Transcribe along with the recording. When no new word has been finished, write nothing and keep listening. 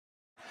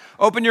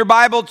Open your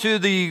Bible to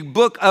the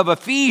book of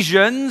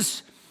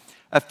Ephesians,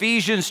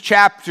 Ephesians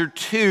chapter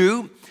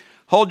 2.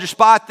 Hold your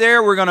spot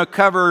there. We're going to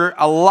cover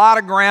a lot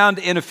of ground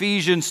in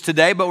Ephesians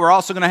today, but we're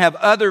also going to have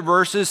other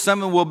verses. Some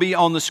will be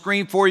on the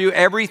screen for you.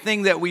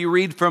 Everything that we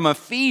read from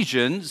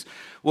Ephesians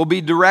will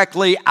be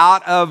directly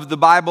out of the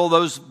Bible.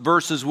 Those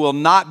verses will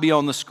not be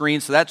on the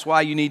screen, so that's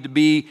why you need to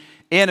be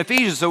in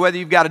Ephesians. So whether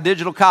you've got a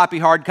digital copy,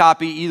 hard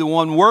copy, either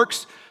one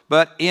works.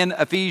 But in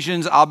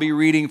Ephesians, I'll be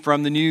reading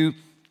from the New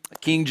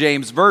King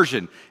James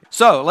Version.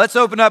 So let's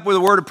open up with a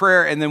word of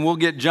prayer, and then we'll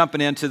get jumping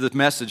into the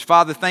message.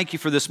 Father, thank you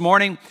for this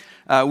morning.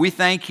 We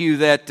thank you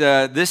that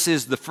this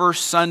is the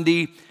first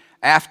Sunday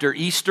after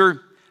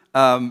Easter.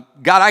 God,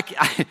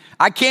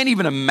 I can't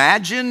even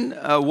imagine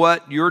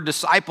what your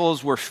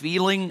disciples were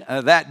feeling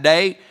that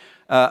day,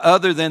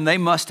 other than they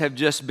must have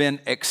just been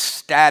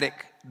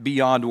ecstatic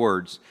beyond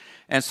words.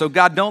 And so,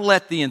 God, don't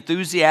let the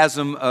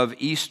enthusiasm of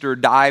Easter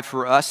die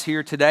for us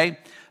here today.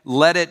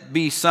 Let it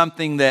be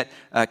something that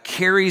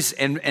carries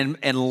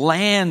and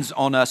lands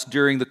on us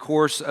during the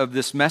course of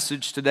this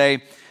message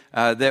today,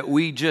 that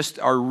we just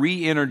are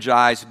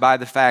re-energized by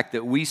the fact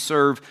that we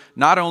serve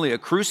not only a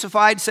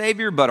crucified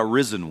Savior, but a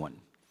risen one.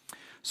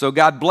 So,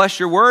 God, bless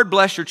your word,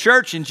 bless your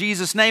church. In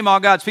Jesus' name, all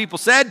God's people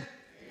said,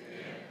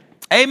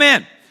 Amen.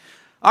 Amen.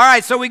 All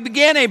right, so we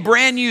began a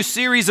brand new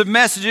series of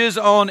messages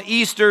on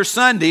Easter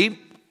Sunday.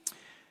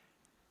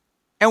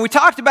 And we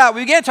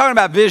began talking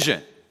about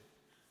vision.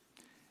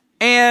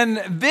 And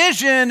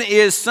vision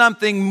is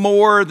something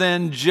more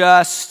than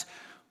just,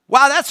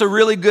 wow, that's a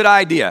really good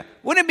idea.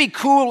 Wouldn't it be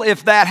cool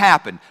if that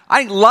happened? I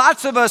think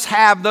lots of us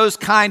have those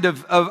kind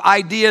of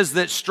ideas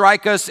that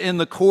strike us in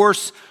the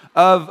course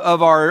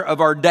of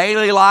our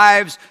daily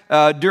lives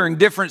during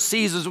different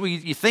seasons.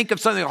 You think of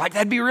something like,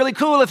 that'd be really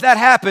cool if that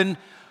happened.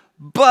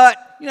 But,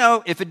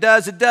 if it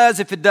does, it does.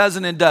 If it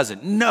doesn't, it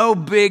doesn't. No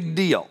big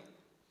deal.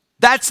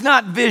 That's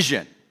not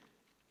vision.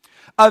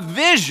 A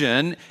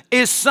vision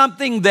is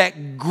something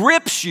that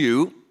grips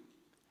you,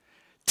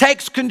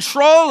 takes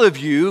control of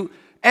you,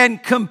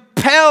 and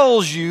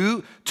compels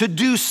you to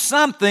do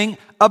something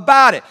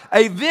about it.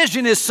 A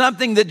vision is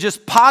something that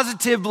just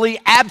positively,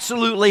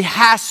 absolutely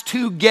has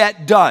to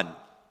get done.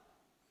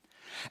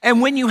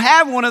 And when you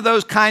have one of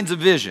those kinds of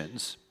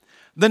visions,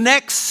 the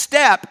next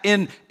step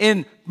in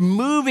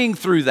moving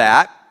through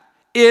that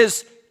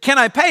is, can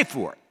I pay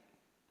for it?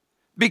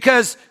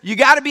 Because you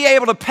got to be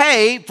able to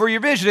pay for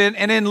your vision.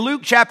 And in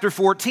Luke chapter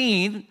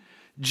 14,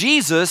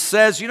 Jesus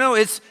says,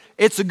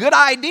 it's a good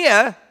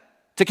idea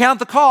to count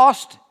the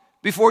cost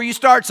before you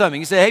start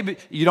something. He said, hey,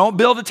 you don't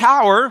build a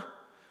tower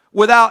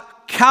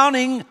without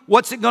counting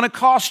what's it going to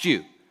cost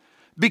you.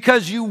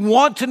 Because you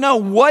want to know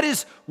what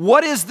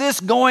is this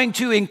going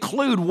to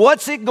include?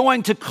 What's it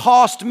going to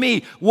cost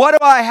me? What do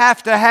I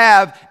have to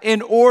have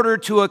in order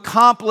to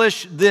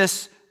accomplish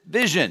this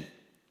vision?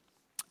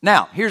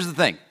 Now, here's the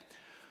thing.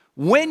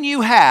 When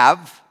you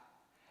have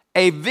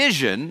a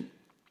vision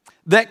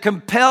that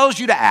compels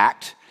you to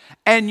act,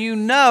 and you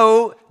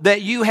know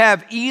that you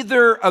have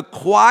either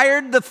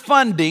acquired the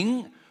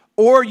funding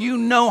or you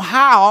know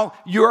how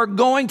you're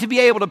going to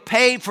be able to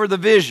pay for the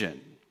vision,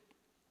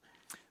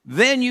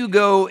 then you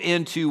go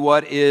into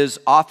what is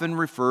often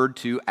referred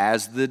to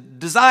as the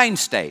design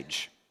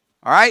stage.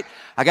 All right?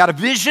 I got a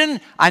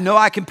vision. I know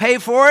I can pay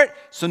for it.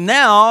 So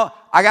now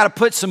I got to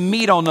put some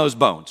meat on those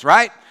bones,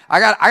 right? I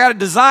got to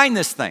design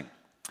this thing.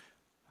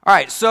 All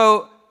right,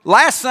 so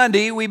last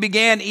Sunday we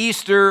began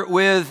Easter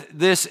with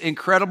this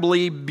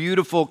incredibly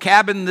beautiful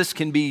cabin. This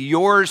can be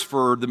yours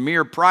for the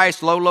mere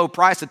price, low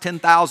price of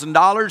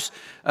 $10,000.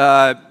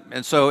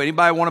 And so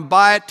anybody want to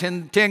buy it,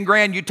 10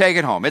 grand, you take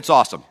it home. It's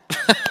awesome.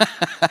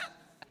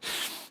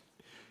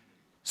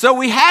 So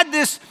we had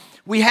this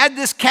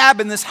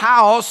cabin, this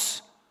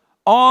house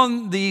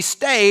on the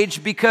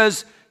stage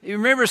because you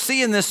remember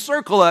seeing this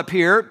circle up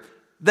here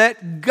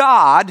that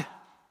God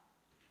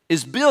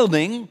is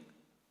building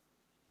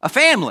a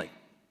family.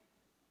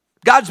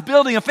 God's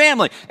building a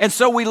family. And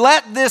so we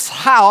let this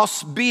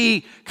house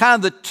be kind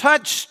of the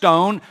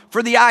touchstone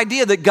for the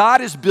idea that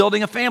God is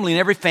building a family. And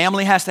every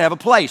family has to have a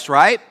place,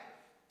 right?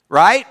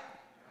 Right?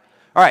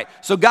 All right.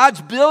 So God's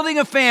building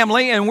a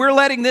family, and we're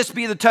letting this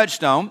be the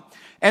touchstone.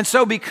 And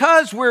so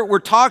because we're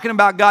talking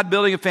about God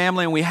building a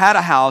family and we had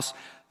a house,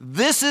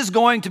 this is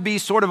going to be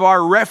sort of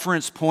our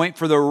reference point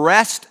for the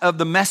rest of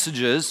the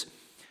messages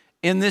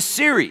in this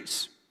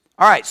series.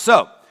 All right.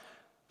 So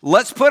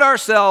let's put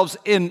ourselves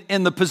in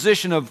the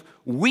position of,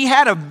 we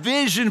had a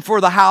vision for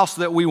the house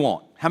that we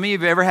want. How many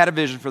of you have ever had a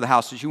vision for the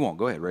house that you want?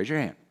 Go ahead, raise your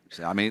hand.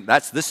 I mean,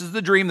 this is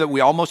the dream that we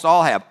almost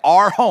all have.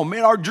 Our home,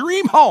 our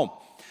dream home.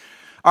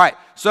 All right,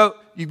 so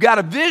you've got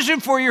a vision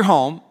for your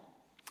home.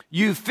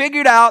 You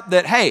figured out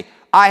that, hey,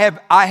 I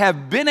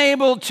have been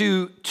able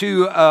to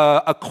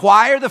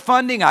acquire the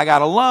funding. I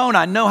got a loan.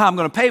 I know how I'm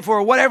going to pay for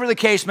it, whatever the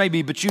case may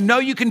be, but you know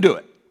you can do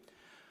it.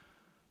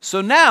 So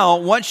now,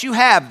 once you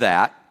have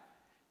that,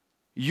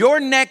 your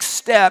next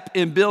step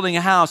in building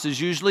a house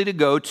is usually to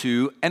go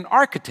to an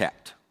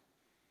architect,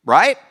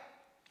 right?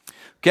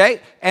 Okay,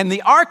 and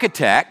the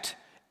architect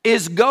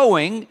is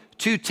going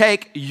to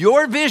take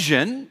your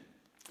vision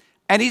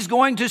and he's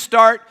going to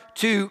start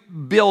to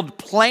build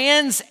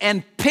plans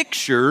and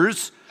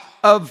pictures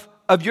of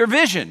your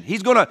vision.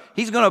 He's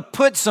gonna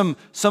put some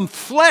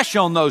flesh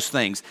on those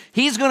things.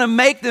 He's gonna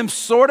make them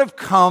sort of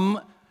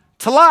come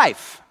to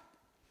life.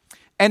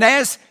 And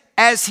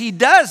as he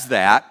does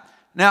that,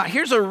 now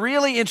here's a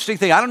really interesting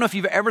thing. I don't know if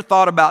you've ever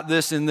thought about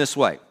this in this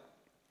way.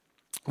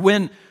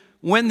 When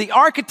the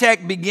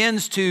architect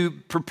begins to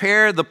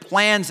prepare the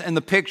plans and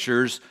the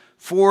pictures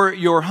for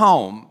your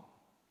home,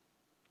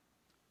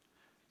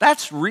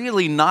 that's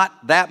really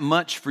not that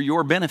much for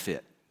your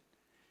benefit.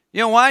 You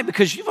know why?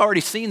 Because you've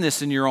already seen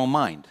this in your own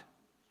mind.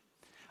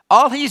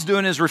 All he's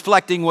doing is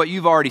reflecting what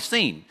you've already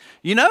seen.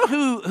 You know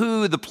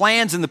who the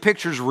plans and the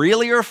pictures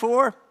really are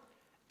for?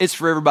 It's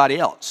for everybody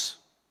else.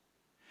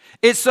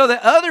 It's so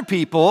that other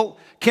people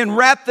can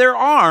wrap their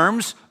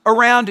arms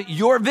around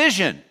your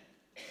vision.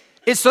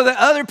 It's so that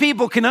other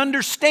people can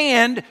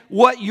understand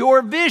what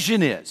your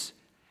vision is.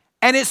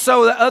 And it's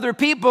so that other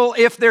people,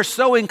 if they're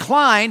so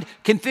inclined,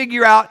 can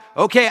figure out,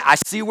 okay, I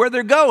see where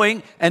they're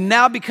going, and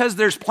now because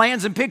there's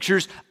plans and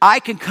pictures, I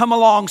can come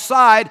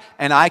alongside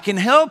and I can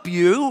help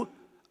you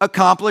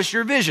accomplish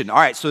your vision. All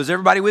right, so is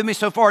everybody with me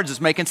so far? Is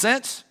this making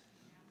sense?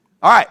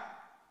 All right.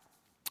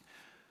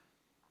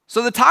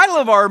 So the title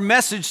of our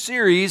message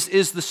series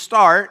is The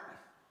Start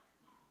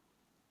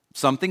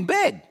Something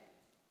Big.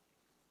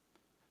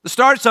 The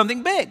start of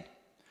something big.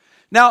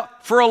 Now,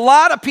 for a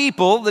lot of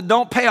people that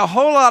don't pay a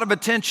whole lot of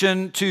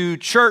attention to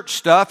church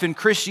stuff and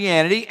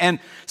Christianity, and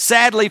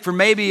sadly for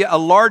maybe a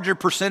larger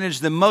percentage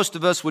than most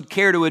of us would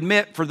care to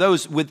admit for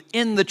those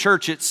within the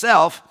church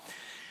itself,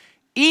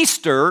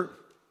 Easter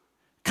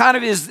kind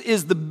of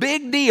is the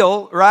big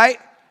deal, right?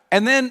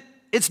 And then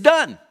it's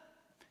done.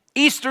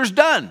 Easter's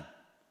done.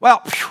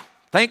 Well,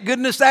 thank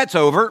goodness that's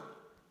over.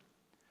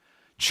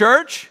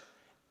 Church,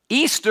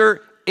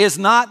 Easter is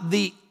not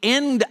the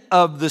end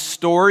of the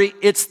story,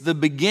 it's the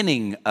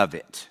beginning of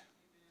it.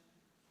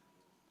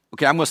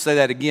 Okay, I'm going to say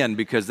that again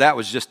because that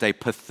was just a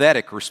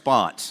pathetic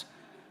response.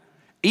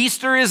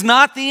 Easter is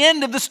not the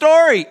end of the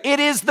story, it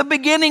is the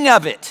beginning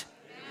of it.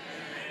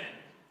 Amen.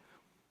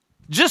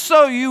 Just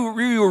so you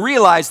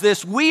realize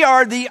this, we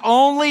are the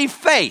only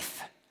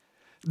faith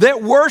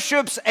that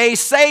worships a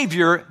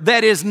Savior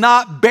that is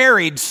not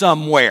buried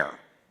somewhere.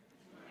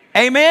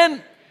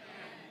 Amen?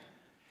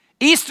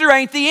 Easter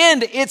ain't the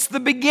end, it's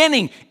the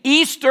beginning.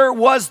 Easter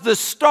was the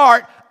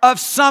start of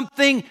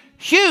something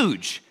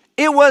huge.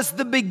 It was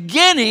the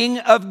beginning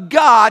of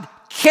God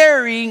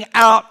carrying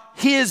out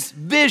his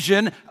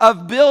vision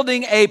of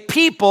building a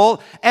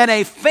people and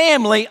a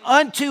family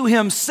unto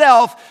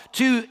himself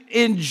to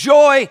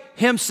enjoy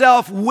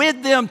himself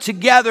with them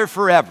together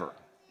forever.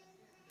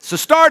 It's the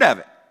start of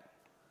it.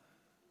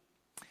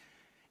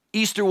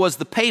 Easter was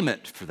the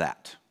payment for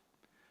that.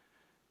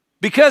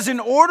 Because in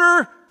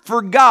order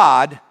for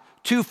God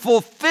to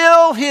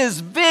fulfill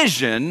his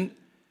vision,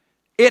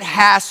 it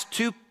has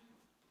to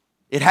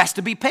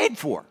be paid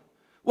for.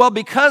 Well,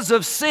 because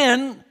of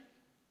sin,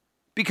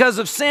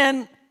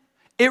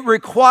 it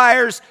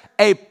requires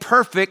a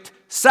perfect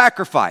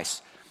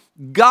sacrifice.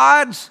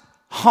 God's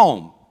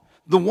home,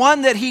 the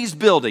one that he's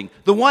building,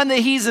 the one that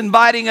he's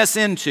inviting us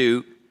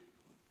into,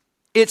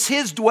 it's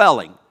his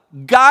dwelling.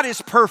 God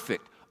is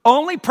perfect.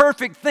 Only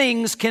perfect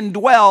things can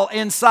dwell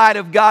inside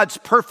of God's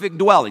perfect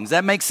dwelling. Does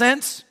that make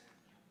sense?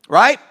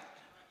 Right?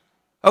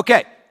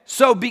 Okay,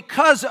 so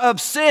because of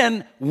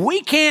sin,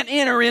 we can't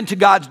enter into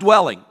God's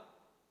dwelling.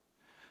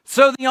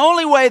 So the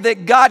only way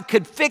that God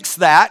could fix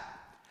that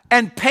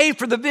and pay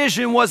for the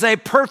vision was a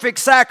perfect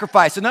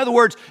sacrifice. In other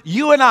words,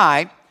 you and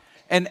I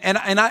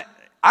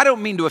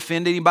don't mean to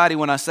offend anybody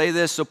when I say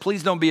this, so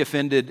please don't be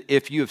offended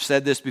if you have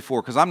said this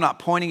before, because I'm not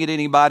pointing at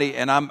anybody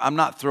and I'm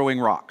not throwing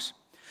rocks.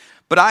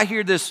 But I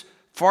hear this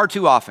far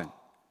too often.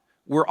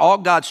 We're all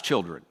God's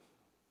children.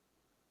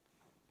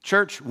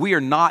 Church, we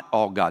are not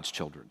all God's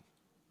children.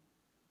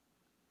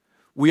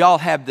 We all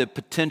have the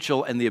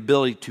potential and the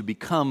ability to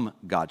become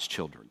God's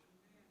children.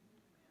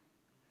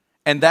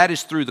 And that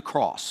is through the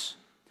cross.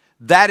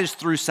 That is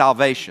through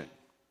salvation.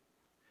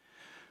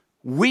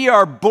 We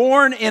are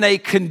born in a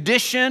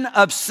condition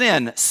of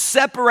sin,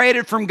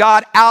 separated from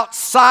God,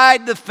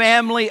 outside the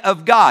family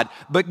of God.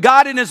 But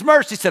God in his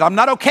mercy said, I'm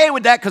not okay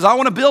with that because I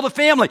want to build a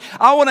family.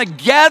 I want to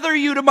gather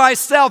you to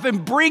myself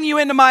and bring you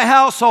into my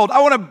household.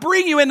 I want to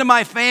bring you into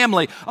my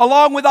family,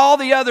 along with all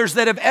the others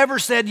that have ever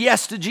said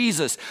yes to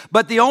Jesus.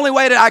 But the only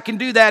way that I can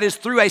do that is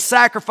through a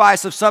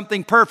sacrifice of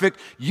something perfect.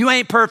 You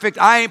ain't perfect.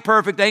 I ain't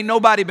perfect. Ain't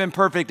nobody been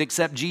perfect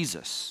except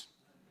Jesus.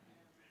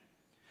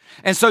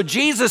 And so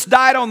Jesus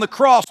died on the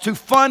cross to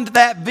fund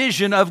that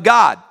vision of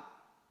God.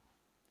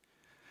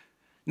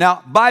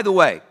 Now, by the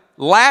way,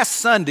 last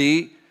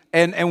Sunday,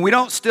 and we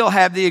don't still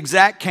have the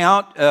exact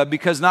count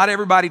because not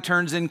everybody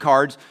turns in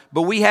cards,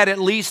 but we had at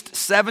least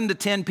 7 to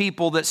 10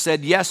 people that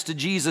said yes to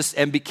Jesus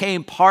and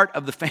became part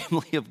of the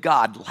family of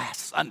God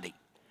last Sunday.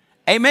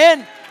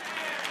 Amen?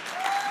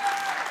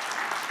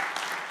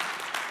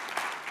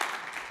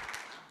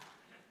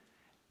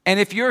 And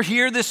if you're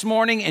here this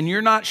morning and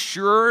you're not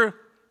sure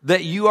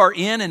that you are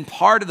in and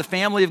part of the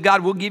family of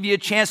God, we'll give you a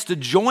chance to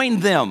join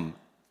them,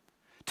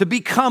 to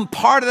become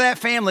part of that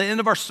family at the end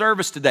of our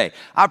service today.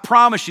 I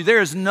promise you,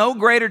 there is no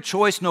greater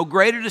choice, no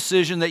greater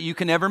decision that you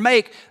can ever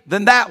make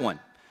than that one.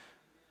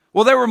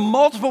 Well, there were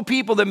multiple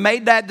people that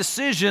made that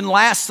decision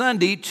last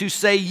Sunday to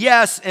say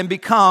yes and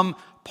become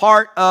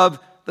part of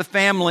the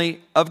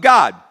family of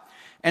God.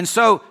 And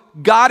so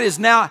God has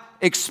now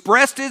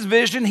expressed his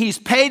vision. He's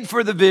paid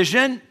for the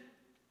vision.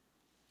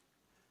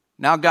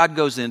 Now God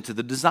goes into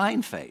the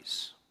design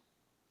phase.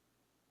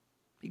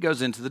 He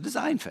goes into the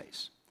design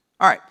phase.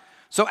 All right.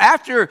 So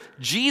after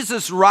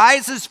Jesus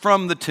rises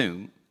from the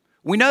tomb,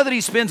 we know that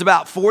he spends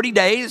about 40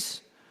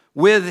 days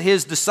with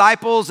his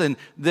disciples, and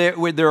there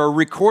are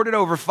recorded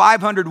over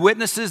 500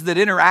 witnesses that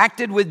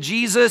interacted with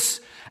Jesus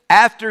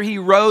after he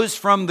rose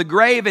from the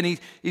grave, and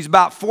he's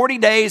about 40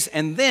 days,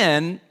 and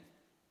then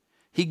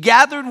he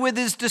gathered with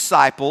his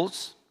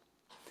disciples,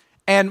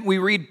 and we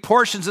read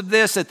portions of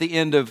this at the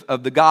end of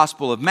the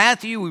Gospel of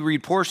Matthew. We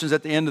read portions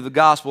at the end of the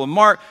Gospel of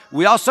Mark.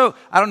 We also,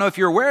 I don't know if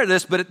you're aware of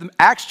this, but at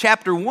Acts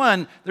chapter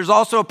 1, there's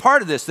also a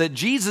part of this, that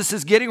Jesus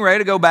is getting ready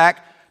to go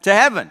back to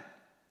heaven.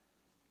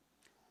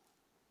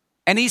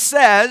 And he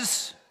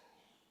says,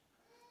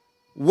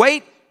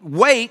 wait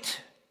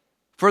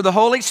for the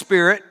Holy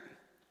Spirit.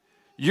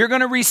 You're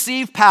going to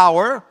receive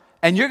power,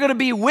 and you're going to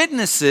be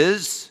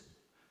witnesses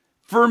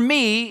for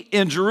me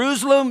in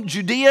Jerusalem,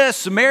 Judea,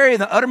 Samaria,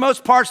 and the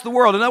uttermost parts of the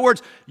world. In other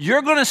words,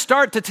 you're going to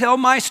start to tell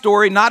my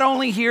story, not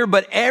only here,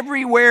 but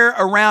everywhere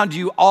around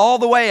you, all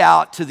the way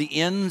out to the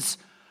ends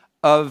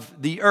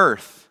of the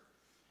earth.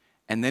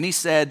 And then he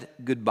said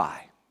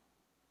goodbye.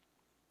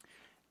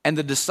 And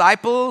the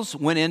disciples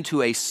went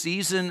into a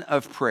season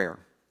of prayer.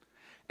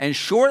 And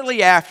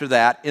shortly after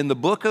that, in the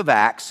book of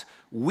Acts,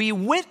 we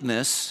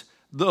witness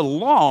the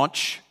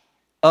launch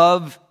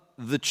of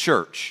the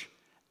church.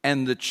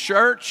 And the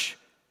church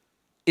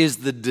is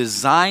the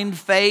design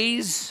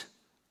phase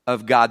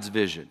of God's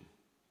vision.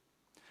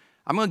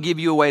 I'm going to give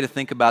you a way to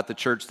think about the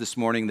church this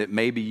morning that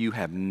maybe you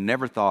have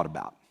never thought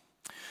about.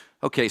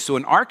 Okay, so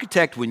an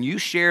architect, when you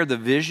share the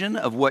vision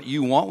of what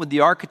you want with the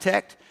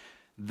architect,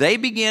 they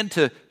begin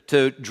to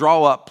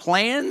draw up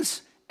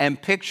plans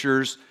and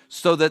pictures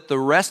so that the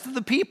rest of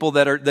the people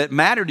that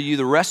matter to you,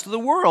 the rest of the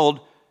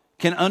world,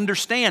 can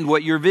understand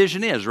what your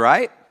vision is,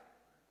 right?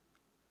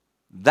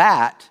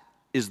 That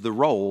is the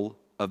role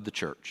of the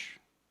church.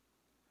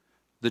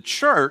 The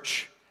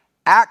church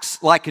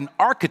acts like an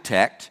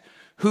architect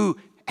who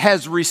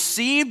has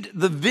received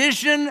the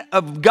vision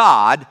of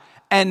God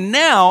and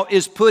now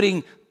is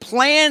putting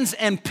plans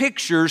and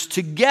pictures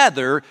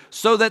together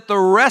so that the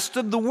rest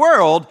of the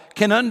world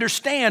can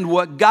understand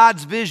what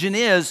God's vision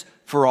is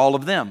for all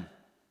of them.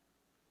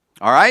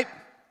 All right?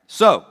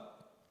 So,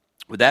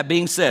 with that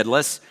being said,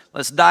 let's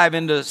dive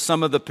into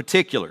some of the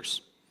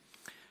particulars.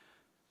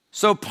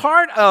 So,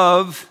 part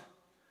of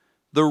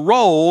the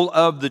role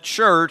of the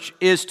church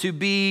is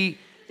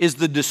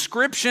the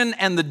description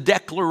and the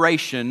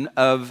declaration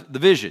of the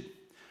vision.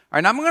 All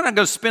right, now I'm going to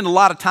go spend a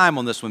lot of time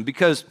on this one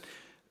because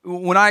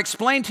when I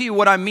explain to you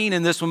what I mean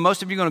in this one,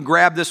 most of you are going to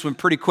grab this one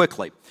pretty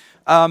quickly.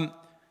 All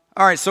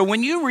right, so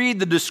when you read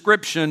the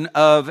description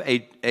of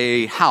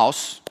a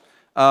house,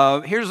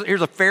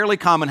 here's a fairly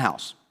common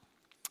house.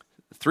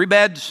 3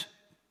 beds,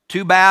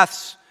 2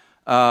 baths,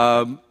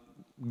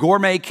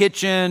 gourmet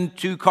kitchen,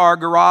 2-car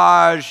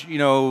garage,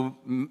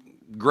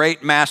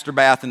 great master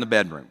bath in the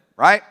bedroom,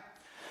 right?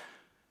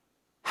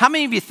 How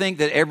many of you think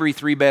that every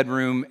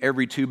 3-bedroom,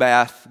 every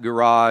 2-bath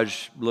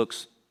garage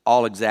looks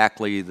all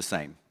exactly the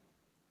same?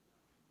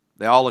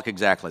 They all look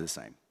exactly the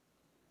same.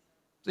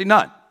 See,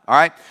 none, all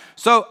right?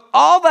 So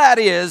all that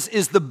is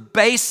the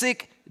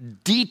basic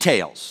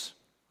details.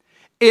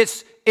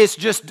 It's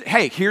just,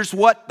 hey, here's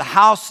what the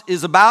house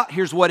is about.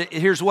 Here's what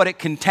it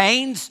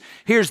contains.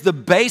 Here's the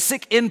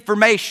basic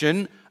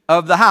information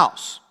of the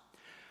house.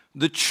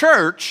 The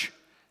church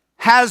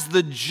has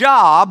the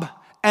job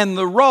and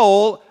the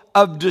role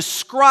of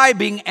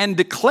describing and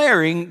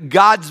declaring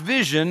God's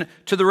vision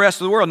to the rest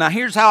of the world. Now,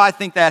 here's how I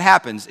think that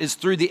happens. It's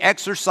through the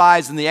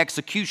exercise and the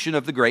execution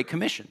of the Great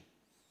Commission.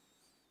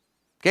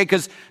 Okay,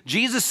 because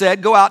Jesus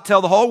said, go out,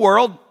 tell the whole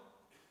world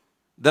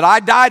that I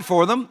died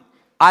for them,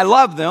 I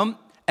love them,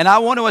 and I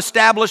want to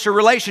establish a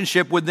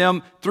relationship with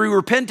them through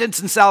repentance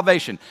and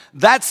salvation.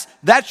 That's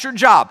your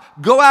job.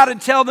 Go out and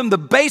tell them the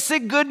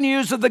basic good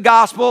news of the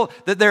gospel,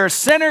 that they're a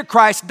sinner,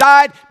 Christ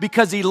died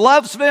because he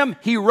loves them,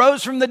 he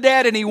rose from the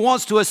dead, and he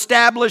wants to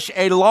establish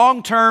a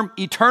long-term,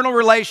 eternal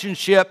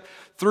relationship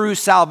through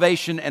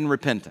salvation and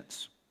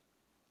repentance.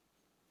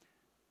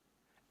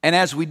 And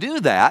as we do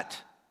that,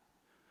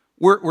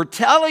 we're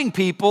telling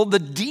people the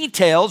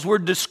details, we're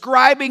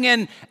describing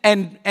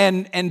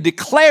and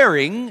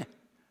declaring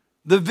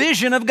the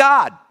vision of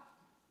God.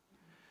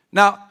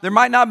 Now, there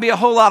might not be a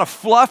whole lot of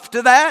fluff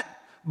to that,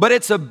 but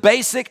it's a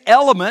basic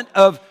element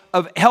of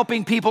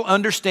helping people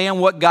understand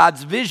what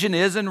God's vision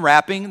is and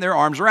wrapping their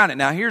arms around it.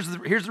 Now, here's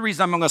the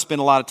reason I'm going to spend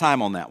a lot of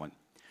time on that one.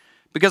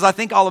 Because I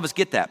think all of us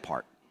get that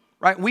part,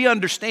 right? We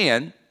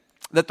understand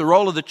that the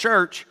role of the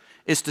church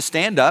is to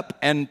stand up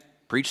and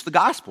preach the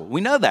gospel. We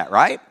know that,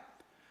 right?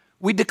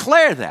 We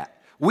declare that.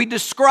 We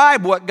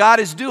describe what God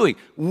is doing.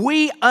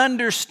 We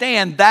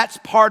understand that's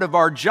part of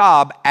our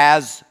job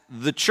as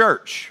the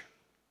church.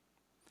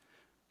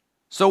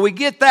 So we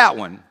get that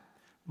one.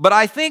 But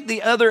I think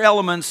the other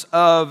elements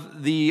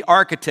of the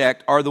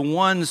architect are the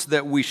ones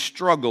that we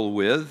struggle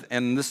with,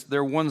 and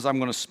they're ones I'm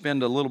going to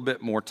spend a little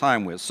bit more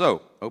time with.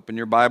 So open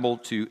your Bible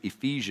to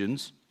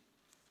Ephesians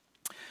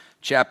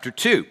chapter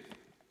 2.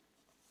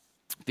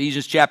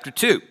 Ephesians chapter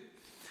 2.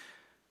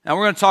 Now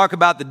we're going to talk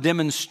about the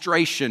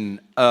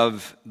demonstration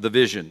of the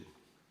vision.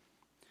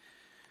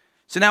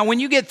 So now when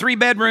you get 3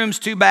 bedrooms,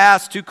 2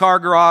 baths, 2-car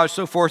garage,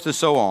 so forth and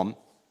so on,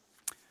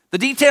 the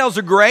details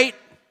are great,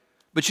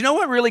 but you know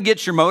what really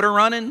gets your motor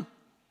running?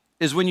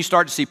 Is when you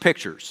start to see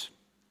pictures,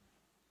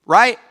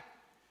 right?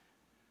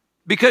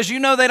 Because you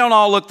know they don't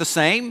all look the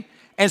same.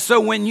 And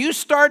so when you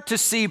start to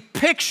see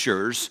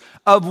pictures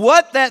of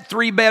what that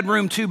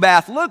 3-bedroom,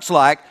 2-bath looks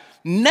like,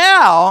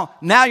 now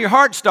your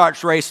heart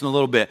starts racing a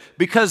little bit,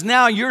 because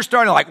now you're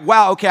starting like,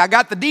 wow, okay, I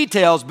got the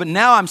details, but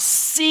now I'm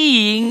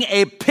seeing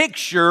a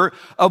picture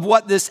of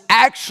what this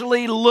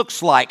actually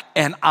looks like,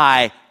 and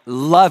I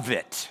love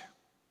it.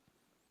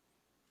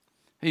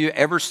 Have you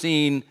ever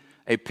seen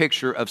a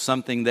picture of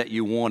something that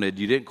you wanted?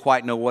 You didn't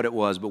quite know what it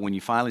was, but when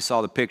you finally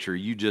saw the picture,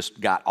 you just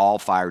got all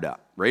fired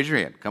up. Raise your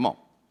hand. Come on.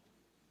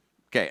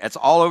 Okay, that's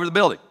all over the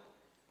building.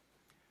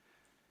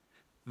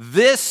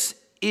 This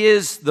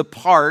is the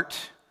part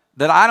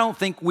that I don't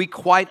think we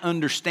quite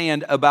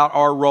understand about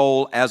our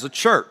role as a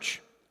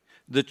church.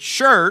 The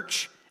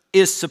church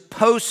is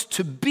supposed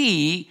to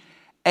be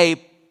a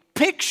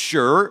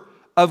picture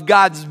of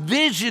God's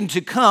vision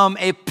to come,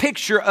 a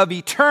picture of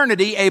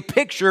eternity, a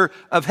picture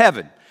of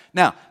heaven.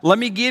 Now, let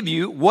me give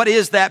you, what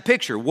is that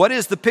picture? What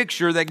is the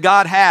picture that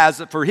God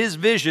has for his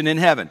vision in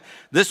heaven?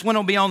 This one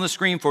will be on the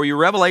screen for you.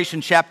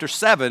 Revelation chapter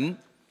 7,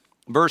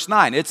 verse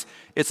 9. It's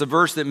a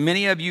verse that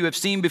many of you have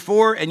seen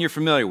before and you're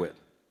familiar with.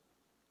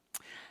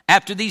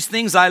 After these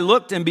things I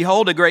looked, and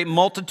behold, a great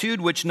multitude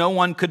which no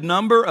one could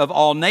number, of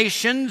all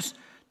nations,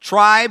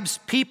 tribes,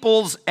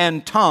 peoples,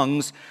 and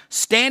tongues,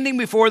 standing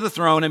before the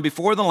throne and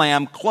before the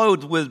Lamb,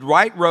 clothed with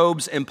white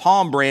robes and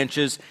palm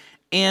branches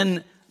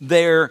in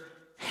their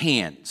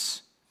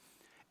hands.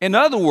 In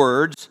other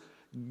words,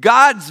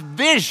 God's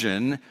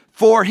vision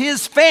for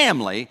his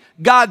family,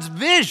 God's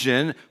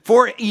vision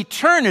for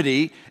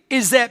eternity,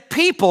 is that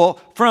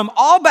people from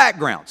all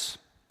backgrounds,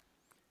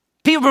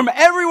 people from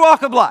every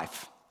walk of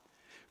life,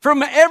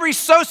 from every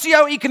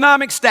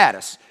socioeconomic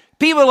status,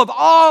 people of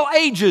all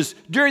ages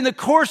during the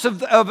course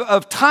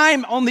of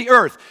time on the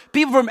earth,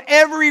 people from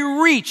every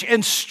reach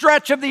and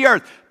stretch of the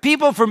earth,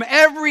 people from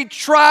every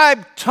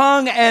tribe,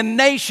 tongue, and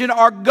nation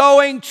are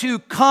going to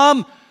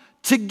come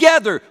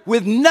together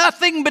with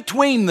nothing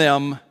between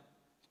them,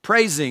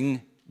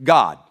 praising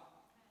God.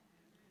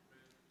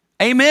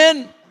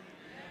 Amen?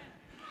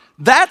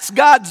 That's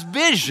God's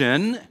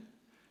vision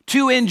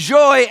to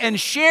enjoy and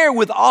share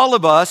with all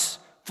of us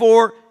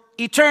for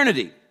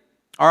eternity.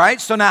 All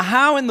right, so now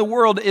how in the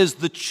world is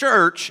the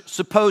church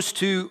supposed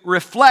to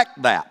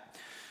reflect that?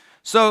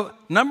 So,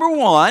 number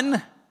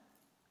one,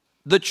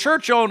 the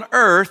church on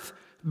earth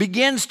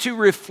begins to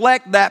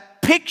reflect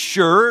that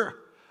picture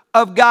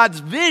of God's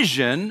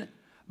vision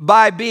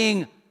by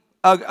being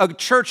a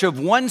church of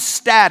one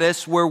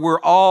status where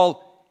we're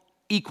all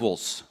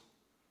equals.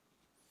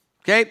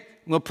 Okay,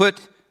 we'll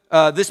put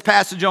this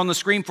passage on the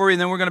screen for you,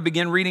 and then we're going to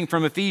begin reading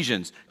from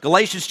Ephesians.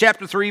 Galatians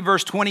chapter 3,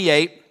 verse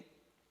 28.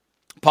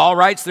 Paul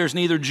writes, there's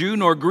neither Jew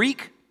nor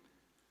Greek,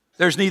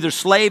 there's neither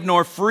slave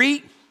nor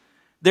free,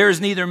 there is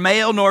neither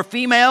male nor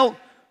female,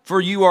 for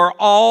you are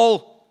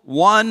all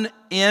one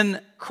in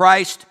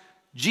Christ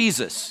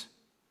Jesus.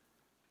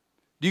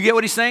 Do you get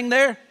what he's saying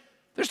there?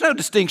 There's no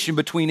distinction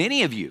between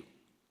any of you.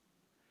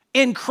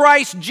 In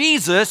Christ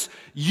Jesus,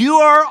 you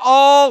are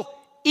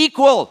all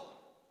equal.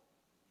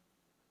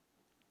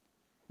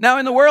 Now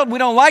in the world, we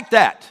don't like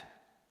that.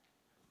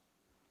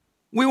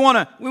 We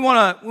want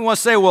to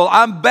say, well,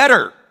 I'm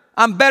better.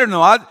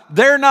 No,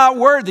 they're not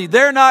worthy.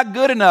 They're not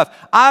good enough.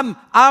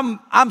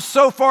 I'm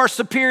so far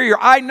superior.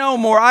 I know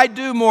more. I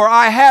do more.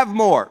 I have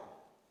more.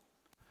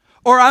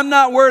 Or I'm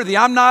not worthy.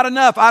 I'm not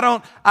enough. I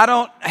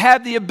don't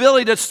have the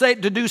ability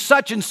to do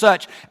such and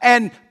such.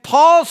 And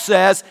Paul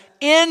says,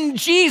 in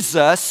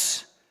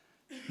Jesus,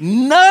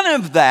 none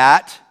of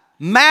that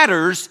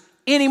matters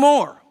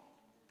anymore.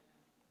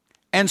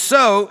 And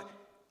so,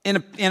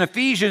 in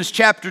Ephesians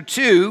chapter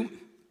 2,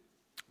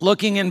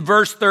 looking in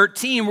verse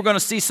 13, we're going to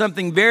see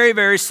something very,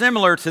 very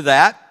similar to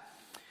that.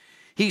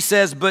 He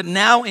says, but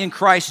now in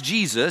Christ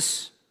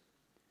Jesus,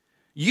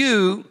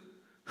 you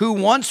who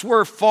once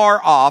were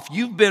far off,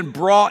 you've been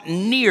brought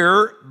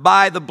near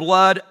by the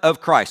blood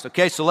of Christ.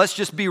 Okay, so let's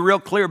just be real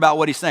clear about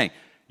what he's saying.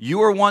 You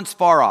were once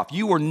far off.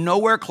 You were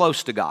nowhere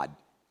close to God.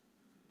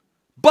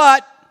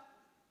 But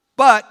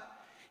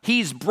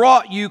he's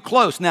brought you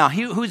close. Now,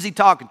 who's he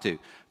talking to?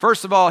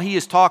 First of all, he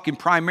is talking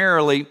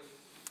primarily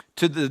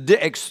to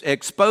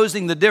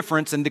exposing the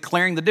difference and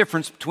declaring the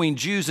difference between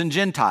Jews and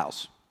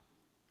Gentiles.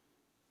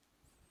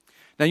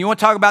 Now, you want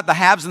to talk about the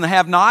haves and the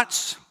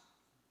have-nots?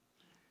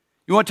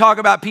 You want to talk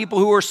about people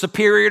who are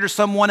superior to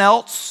someone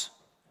else?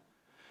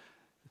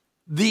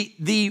 The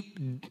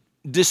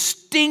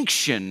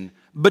distinction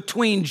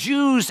between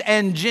Jews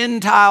and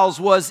Gentiles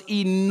was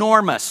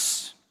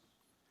enormous.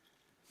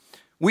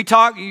 We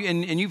talk,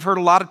 and you've heard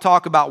a lot of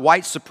talk about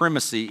white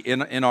supremacy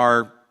in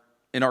our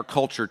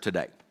culture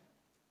today.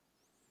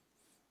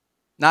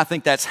 Now, I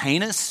think that's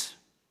heinous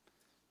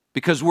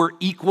because we're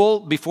equal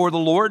before the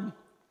Lord.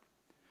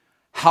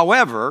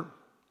 However,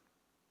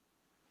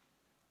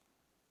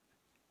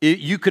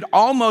 you could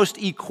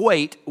almost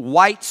equate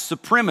white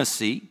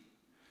supremacy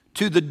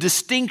to the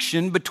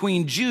distinction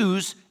between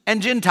Jews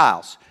and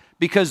Gentiles,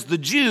 because the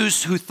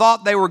Jews who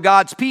thought they were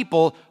God's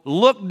people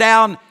looked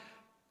down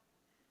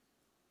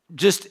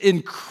just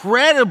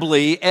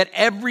incredibly at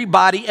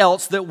everybody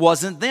else that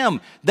wasn't them.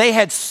 They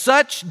had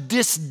such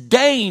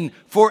disdain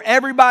for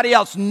everybody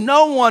else.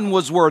 No one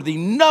was worthy.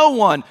 No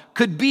one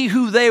could be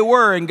who they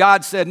were. And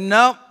God said,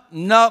 nope,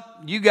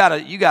 you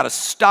gotta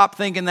stop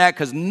thinking that,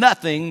 because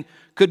nothing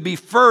could be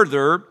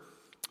further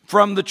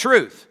from the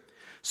truth.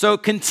 So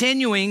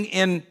continuing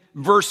in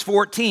verse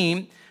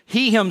 14,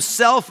 he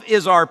himself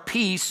is our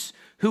peace,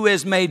 who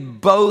has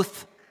made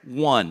both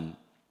one.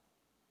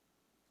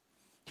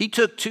 He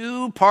took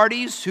two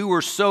parties who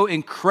were so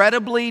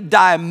incredibly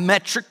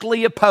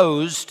diametrically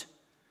opposed,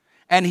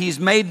 and he's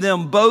made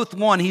them both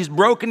one. He's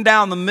broken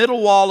down the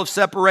middle wall of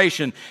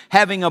separation,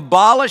 having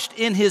abolished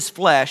in his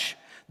flesh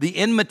the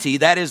enmity,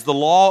 that is the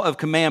law of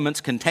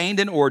commandments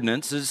contained in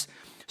ordinances,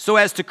 so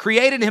as to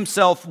create in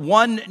himself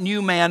one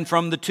new man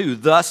from the two,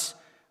 thus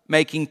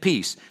making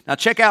peace. Now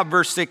check out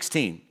verse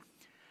 16.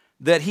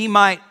 That he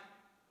might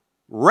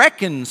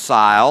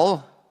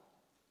reconcile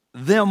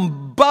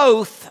them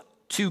both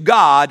to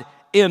God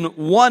in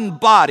one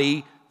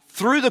body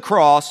through the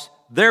cross,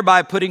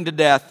 thereby putting to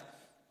death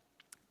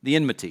the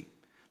enmity.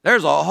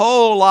 There's a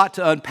whole lot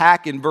to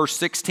unpack in verse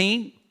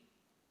 16.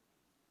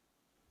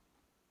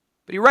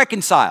 But he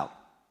reconciled.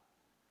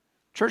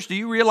 Church, do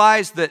you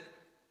realize that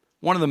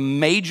one of the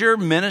major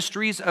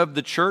ministries of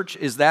the church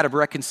is that of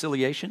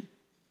reconciliation?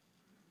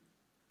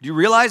 Do you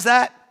realize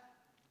that?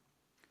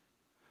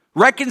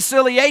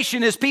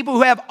 Reconciliation is people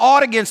who have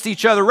aught against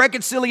each other.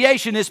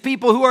 Reconciliation is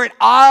people who are at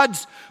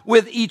odds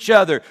with each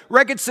other.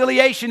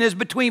 Reconciliation is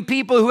between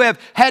people who have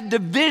had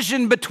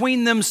division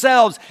between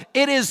themselves.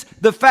 It is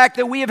the fact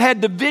that we have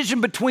had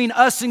division between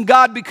us and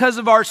God because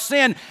of our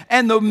sin.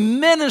 And the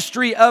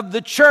ministry of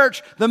the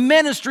church, the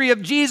ministry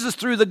of Jesus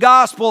through the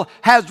gospel,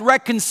 has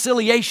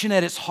reconciliation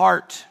at its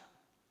heart.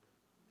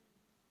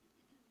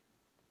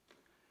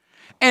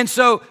 And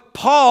so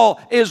Paul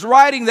is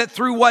writing that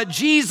through what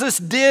Jesus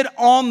did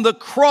on the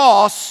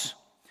cross,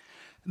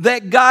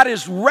 that God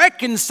is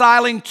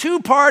reconciling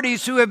two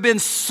parties who have been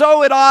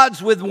so at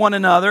odds with one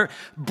another,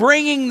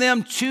 bringing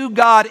them to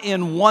God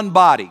in one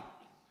body.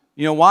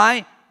 You know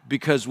why?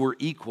 Because we're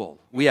equal.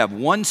 We have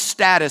one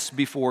status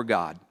before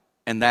God,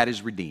 and that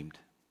is redeemed.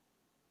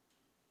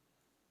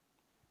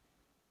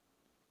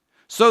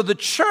 So the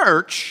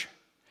church,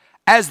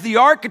 as the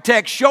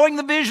architect showing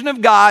the vision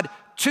of God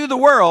to the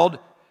world,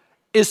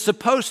 is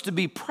supposed to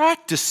be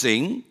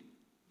practicing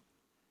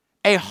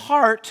a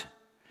heart,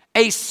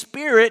 a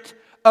spirit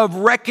of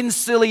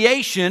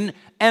reconciliation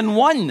and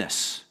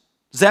oneness.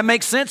 Does that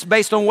make sense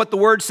based on what the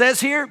word says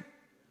here?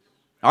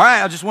 All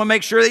right, I just want to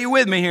make sure that you're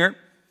with me here.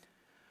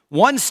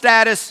 One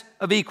status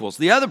of equals.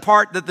 The other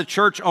part that the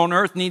church on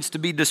earth needs to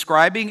be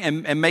describing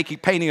and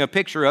painting a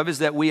picture of is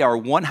that we are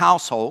one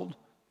household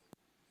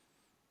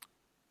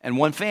and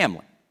one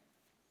family.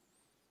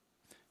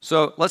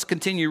 So let's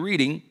continue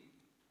reading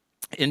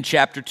in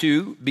chapter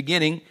 2,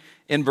 beginning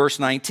in verse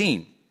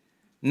 19.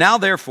 Now,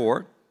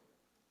 therefore,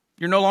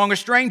 you're no longer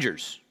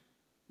strangers,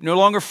 no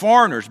longer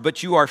foreigners,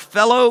 but you are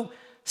fellow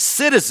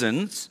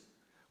citizens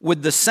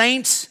with the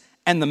saints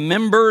and the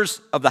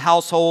members of the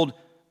household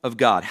of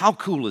God. How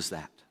cool is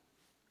that?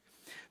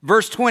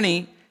 Verse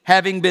 20,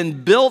 having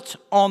been built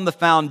on the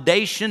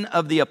foundation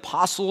of the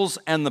apostles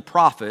and the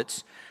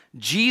prophets,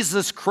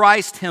 Jesus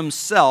Christ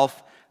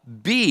himself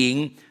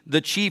being the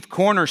chief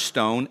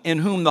cornerstone, in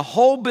whom the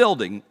whole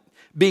building,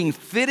 being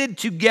fitted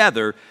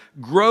together,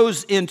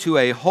 grows into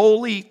a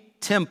holy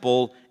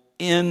temple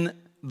in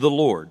the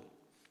Lord.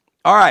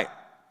 All right.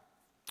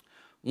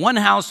 One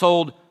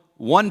household,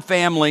 one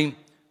family,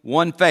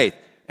 one faith.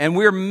 And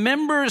we're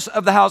members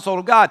of the household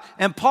of God.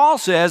 And Paul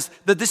says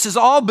that this is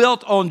all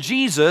built on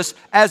Jesus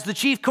as the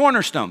chief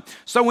cornerstone.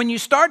 So when you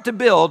start to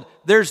build,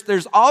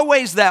 there's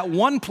always that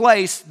one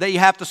place that you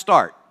have to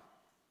start.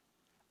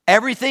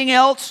 Everything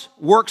else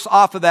works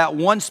off of that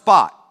one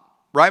spot.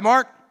 Right,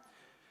 Mark?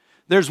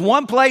 There's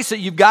one place that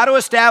you've got to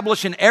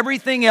establish, and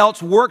everything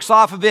else works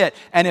off of it.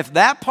 And if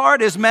that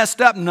part is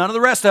messed up, none of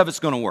the rest of it's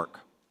going to work.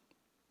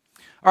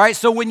 All right,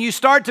 so when you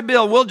start to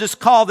build, we'll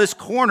just call this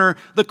corner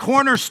the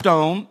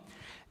cornerstone,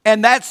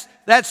 and that's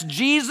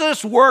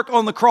Jesus' work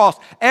on the cross.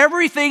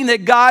 Everything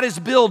that God is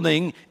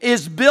building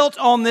is built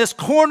on this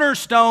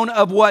cornerstone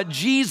of what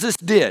Jesus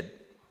did.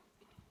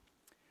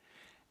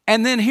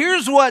 And then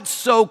here's what's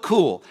so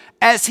cool.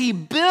 As he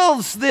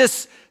builds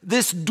this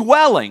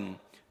dwelling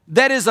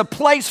that is a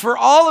place for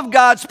all of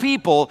God's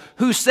people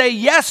who say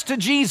yes to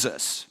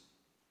Jesus,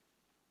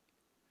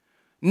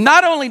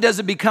 not only does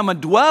it become a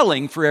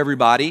dwelling for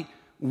everybody,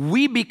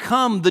 we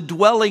become the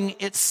dwelling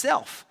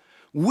itself.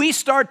 We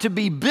start to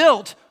be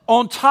built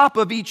on top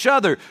of each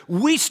other.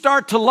 We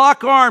start to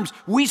lock arms.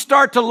 We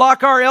start to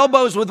lock our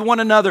elbows with one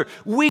another.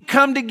 We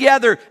come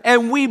together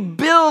and we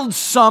build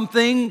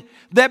something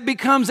that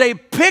becomes a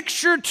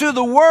picture to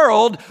the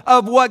world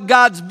of what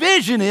God's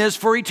vision is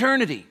for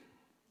eternity.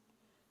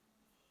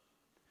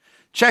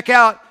 Check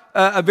out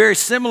a very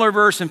similar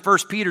verse in 1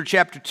 Peter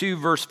chapter 2,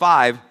 verse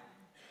 5.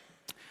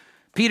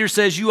 Peter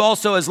says, you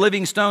also as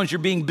living stones, you're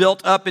being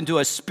built up into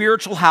a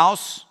spiritual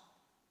house,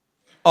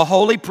 a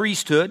holy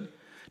priesthood,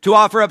 to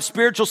offer up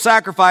spiritual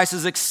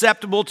sacrifices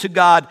acceptable to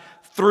God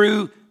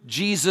through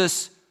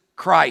Jesus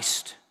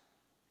Christ.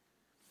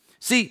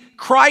 See,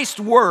 Christ's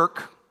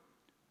work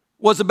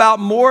was about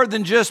more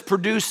than just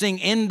producing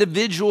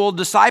individual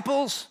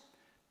disciples.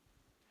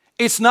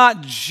 It's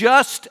not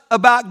just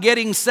about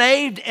getting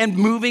saved and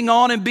moving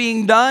on and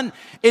being done.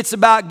 It's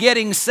about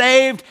getting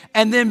saved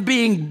and then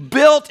being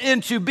built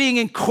into, being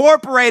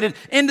incorporated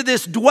into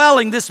this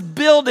dwelling, this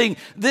building,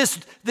 this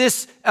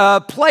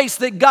place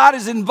that God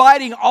is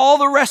inviting all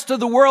the rest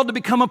of the world to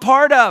become a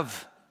part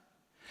of.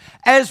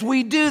 As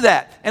we do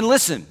that, and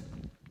listen,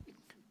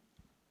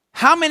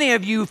 how many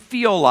of you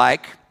feel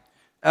like,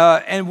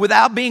 and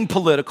without being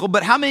political,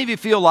 but how many of you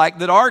feel like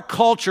that our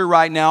culture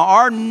right now,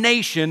 our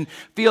nation,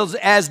 feels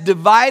as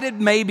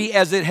divided maybe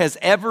as it has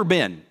ever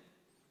been?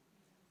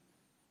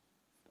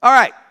 All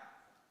right.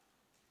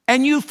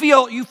 And you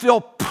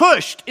feel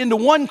pushed into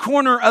one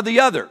corner or the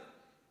other.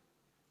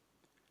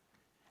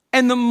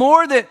 And the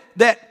more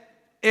that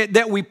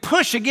we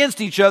push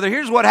against each other,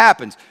 here's what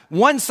happens.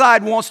 One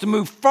side wants to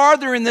move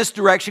farther in this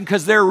direction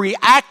because they're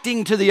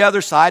reacting to the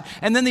other side.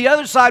 And then the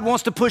other side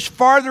wants to push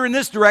farther in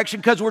this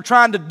direction because we're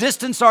trying to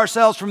distance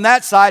ourselves from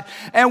that side.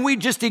 And we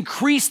just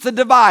increase the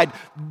divide,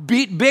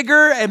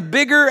 bigger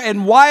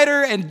and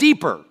wider and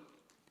deeper.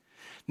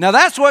 Now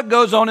that's what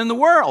goes on in the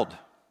world.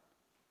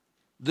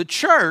 The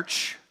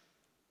church,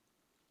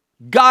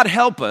 God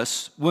help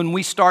us when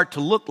we start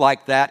to look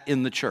like that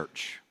in the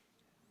church.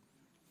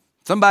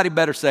 Somebody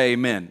better say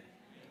amen.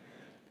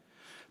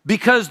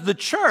 Because the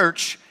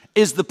church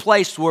is the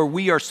place where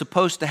we are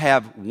supposed to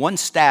have one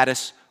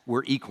status,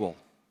 we're equal.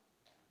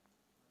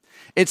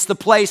 It's the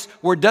place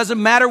where it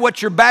doesn't matter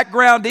what your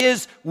background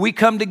is, we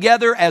come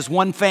together as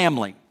one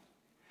family.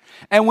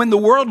 And when the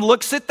world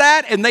looks at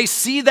that and they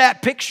see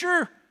that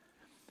picture,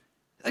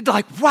 they're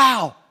like,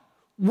 wow,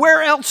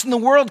 where else in the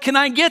world can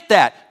I get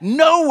that?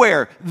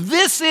 Nowhere.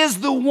 This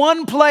is the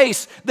one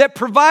place that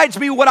provides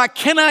me what I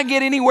cannot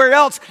get anywhere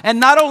else. And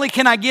not only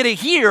can I get it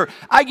here,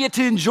 I get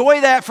to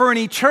enjoy that for an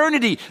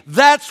eternity.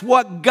 That's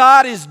what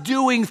God is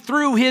doing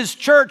through His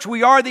church.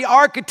 We are the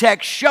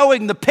architects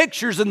showing the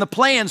pictures and the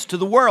plans to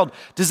the world.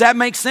 Does that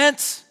make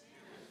sense?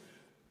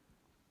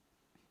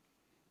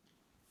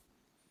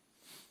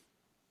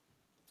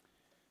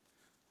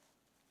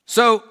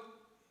 So,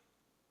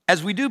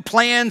 as we do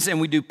plans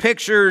and we do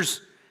pictures,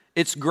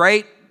 it's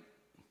great.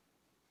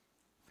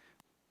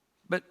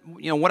 But,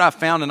 what I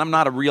found, and I'm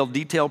not a real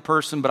detail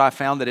person, but I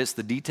found that it's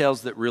the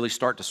details that really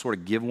start to sort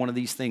of give one of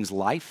these things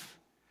life.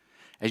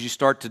 As you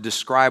start to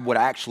describe what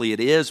actually it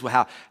is,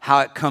 how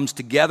it comes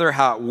together,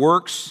 how it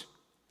works.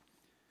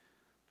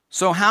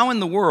 So how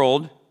in the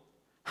world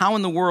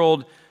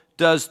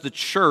does the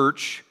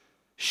church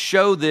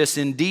show this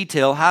in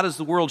detail? How does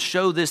the world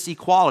show this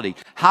equality?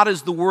 How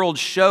does the world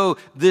show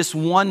this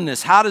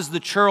oneness? How does the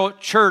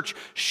church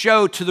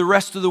show to the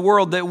rest of the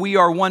world that we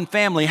are one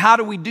family? How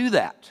do we do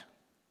that?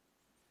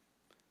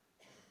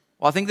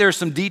 Well, I think there are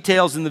some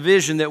details in the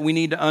vision that we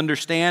need to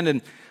understand,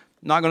 and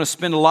I'm not going to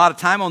spend a lot of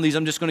time on these.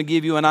 I'm just going to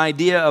give you an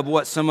idea of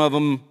what some of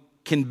them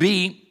can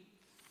be.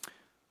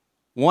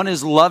 One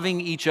is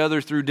loving each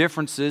other through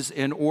differences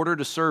in order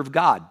to serve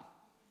God.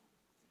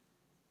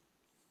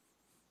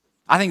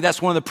 I think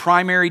that's one of the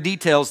primary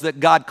details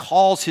that God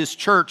calls His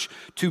church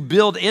to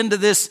build into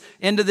this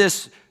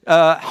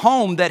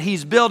home that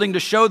He's building to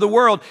show the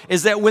world,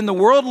 is that when the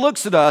world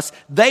looks at us,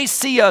 they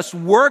see us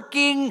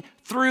working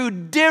through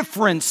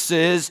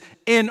differences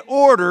in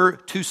order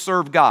to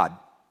serve God.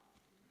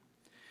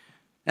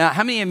 Now,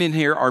 how many of you in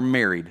here are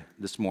married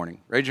this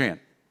morning? Raise your hand.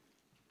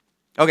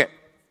 Okay.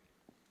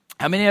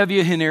 How many of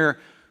you in here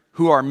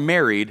who are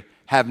married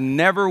have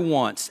never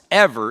once,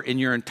 ever in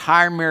your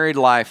entire married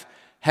life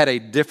had a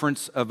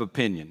difference of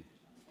opinion?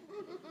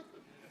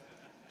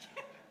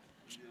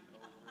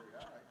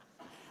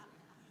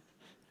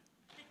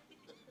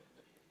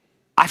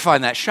 I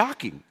find that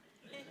shocking.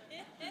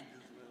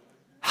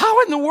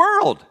 How in the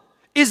world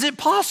is it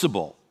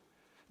possible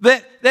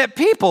that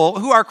people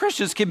who are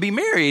Christians can be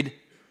married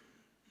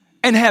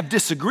and have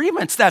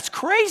disagreements? That's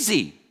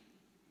crazy.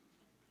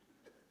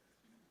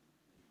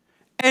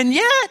 And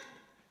yet,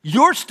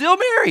 you're still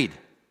married.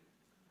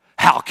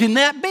 How can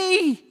that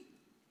be?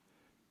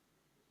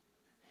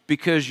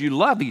 because you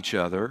love each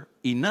other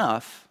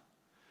enough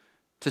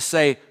to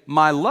say,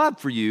 my love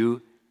for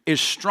you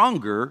is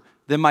stronger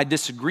than my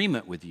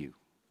disagreement with you.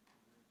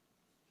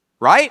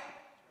 Right?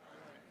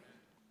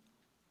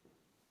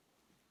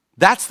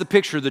 That's the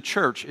picture the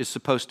church is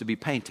supposed to be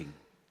painting.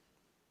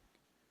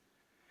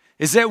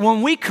 Is that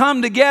when we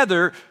come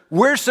together,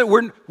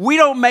 we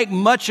don't make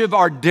much of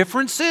our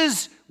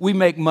differences, we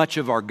make much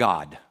of our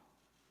God.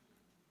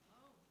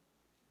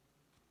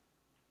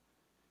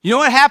 You know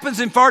what happens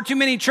in far too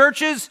many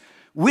churches?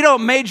 We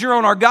don't major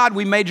on our God,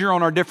 we major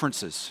on our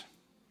differences.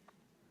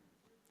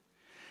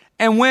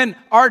 And when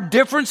our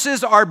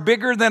differences are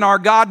bigger than our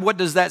God, what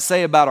does that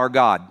say about our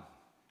God?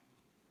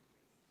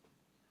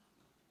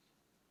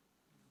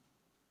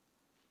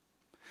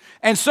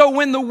 And so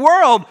when the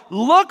world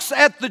looks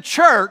at the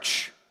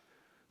church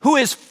who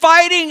is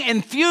fighting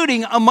and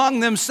feuding among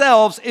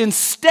themselves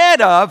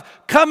instead of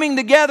coming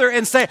together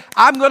and say,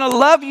 I'm going to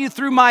love you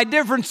through my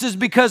differences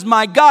because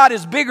my God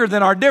is bigger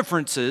than our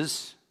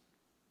differences,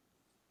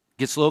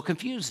 it gets a little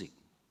confusing.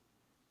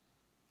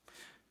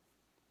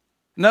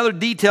 Another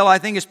detail, I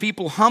think, is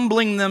people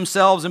humbling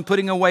themselves and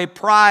putting away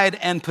pride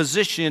and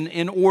position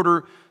in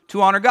order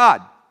to honor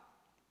God.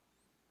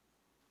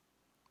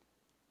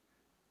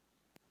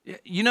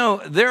 You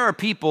know, there are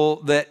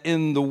people that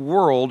in the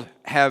world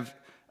have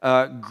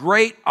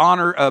great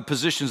honor,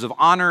 positions of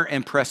honor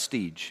and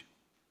prestige.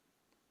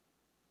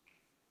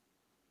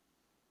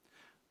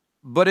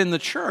 But in the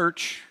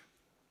church,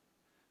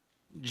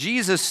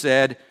 Jesus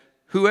said,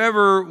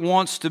 whoever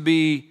wants to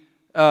be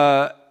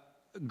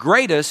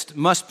greatest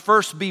must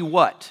first be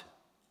what?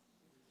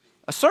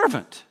 A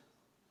servant.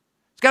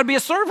 It's got to be a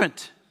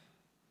servant.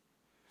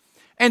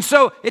 And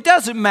so it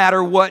doesn't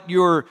matter what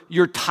your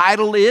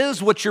title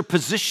is, what your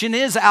position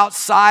is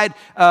outside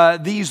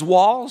these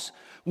walls.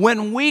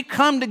 When we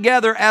come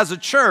together as a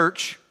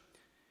church,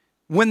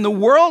 when the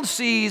world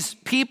sees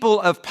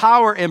people of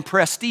power and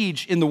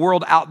prestige in the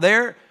world out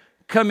there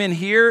come in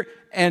here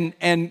and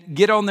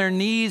get on their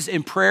knees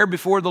in prayer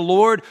before the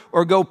Lord,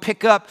 or go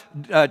pick up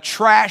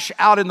trash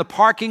out in the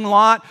parking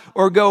lot,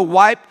 or go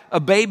wipe a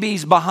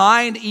baby's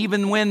behind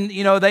even when,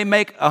 they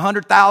make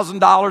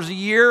 $100,000 a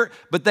year,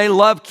 but they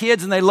love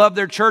kids and they love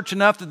their church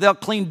enough that they'll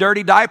clean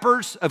dirty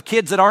diapers of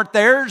kids that aren't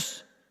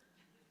theirs.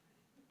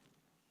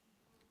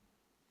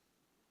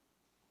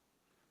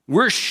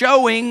 We're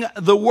showing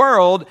the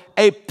world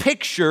a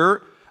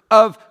picture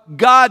of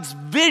God's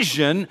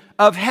vision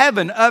of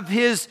heaven, of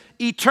His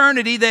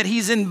eternity that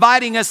He's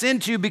inviting us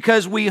into,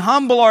 because we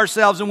humble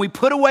ourselves and we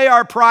put away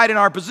our pride and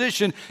our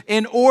position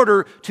in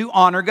order to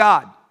honor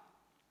God.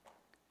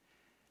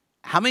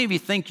 How many of you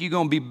think you're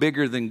going to be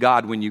bigger than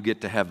God when you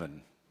get to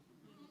heaven?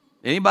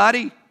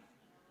 Anybody?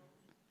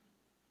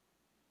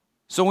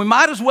 So we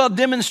might as well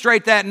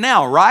demonstrate that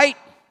now, right?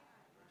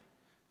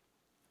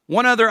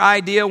 One other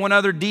idea, one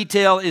other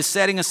detail is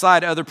setting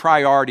aside other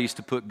priorities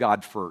to put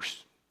God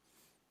first.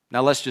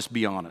 Now let's just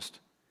be honest.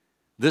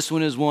 This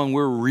one is one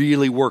we're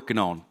really working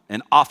on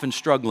and often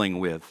struggling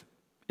with.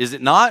 Is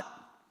it not?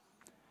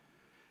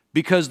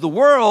 Because the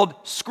world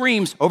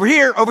screams, over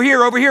here, over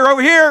here, over here,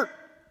 over here.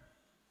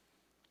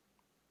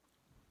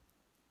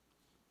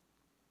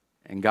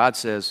 And God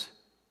says,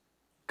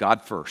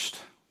 God first.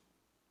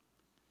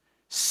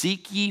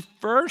 Seek ye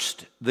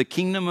first the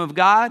kingdom of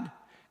God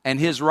and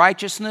His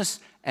righteousness,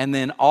 and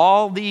then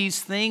all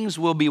these things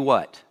will be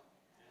what?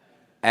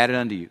 Added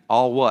unto you.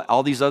 All what?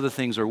 All these other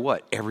things are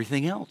what?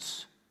 Everything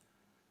else.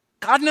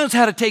 God knows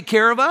how to take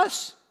care of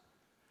us.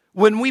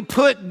 When we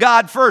put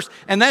God first,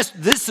 and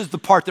this is the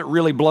part that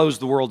really blows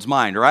the world's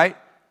mind, right?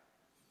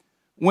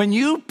 When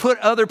you put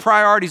other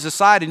priorities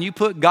aside and you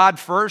put God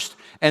first,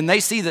 and they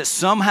see that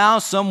somehow,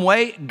 some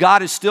way,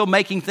 God is still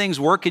making things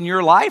work in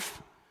your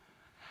life,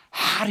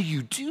 how do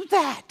you do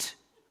that?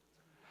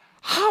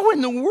 How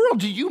in the world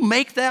do you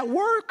make that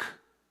work?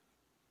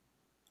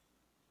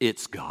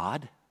 It's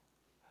God.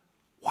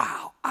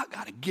 Wow, I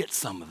got to get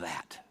some of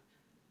that.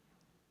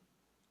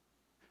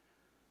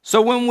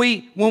 So when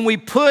we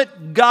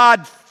put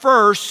God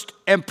first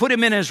and put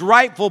Him in His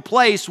rightful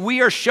place,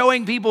 we are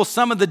showing people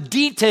some of the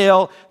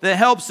detail that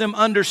helps them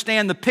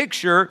understand the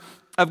picture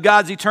of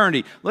God's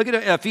eternity. Look at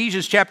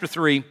Ephesians chapter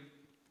 3,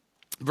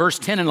 verse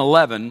 10 and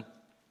 11.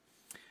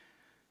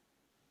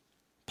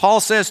 Paul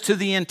says, to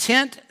the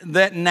intent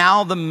that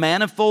now the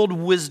manifold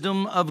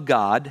wisdom of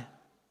God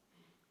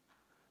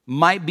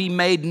might be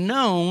made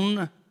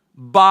known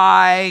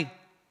by,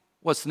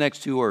 what's the next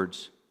two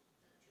words?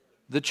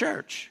 The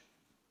church.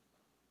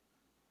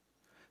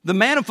 The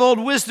manifold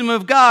wisdom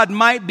of God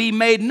might be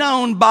made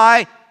known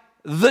by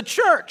the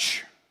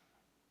church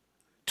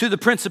to the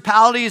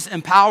principalities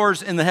and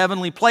powers in the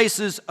heavenly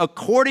places,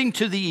 according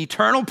to the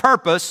eternal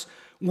purpose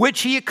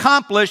which He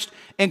accomplished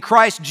in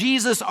Christ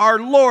Jesus our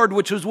Lord,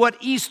 which was what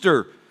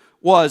Easter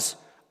was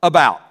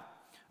about.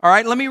 All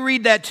right, let me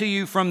read that to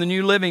you from the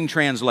New Living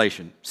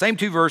Translation. Same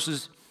two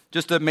verses,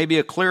 just maybe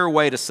a clearer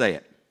way to say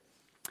it.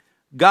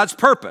 God's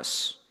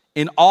purpose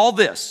in all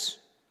this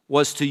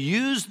was to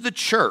use the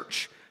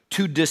church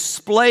to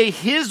display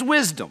His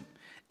wisdom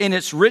in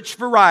its rich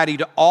variety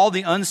to all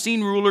the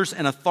unseen rulers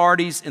and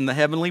authorities in the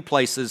heavenly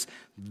places.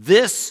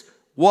 This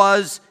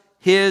was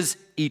his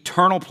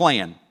eternal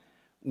plan,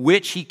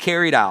 which he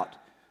carried out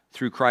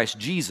through Christ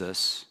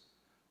Jesus,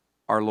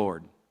 our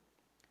Lord.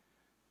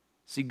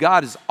 See,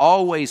 God has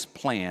always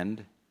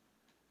planned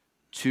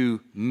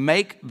to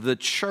make the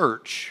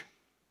church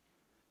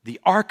the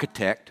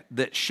architect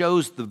that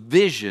shows the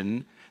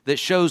vision, that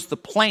shows the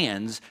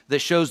plans, that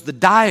shows the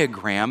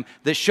diagram,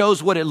 that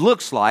shows what it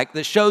looks like,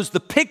 that shows the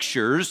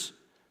pictures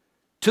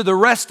to the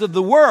rest of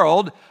the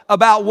world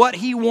about what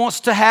he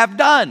wants to have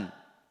done.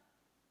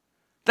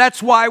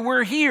 That's why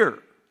we're here.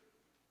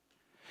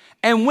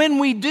 And when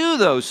we do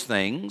those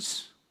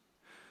things,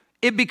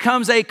 it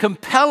becomes a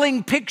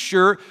compelling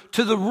picture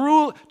to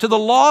the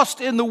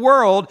lost in the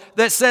world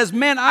that says,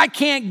 man, I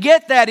can't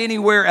get that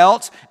anywhere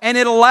else. And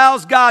it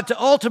allows God to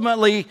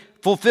ultimately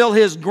fulfill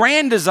his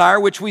grand desire,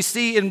 which we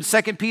see in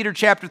 2 Peter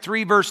chapter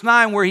 3, verse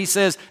 9, where he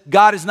says,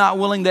 God is not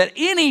willing that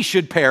any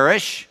should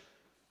perish,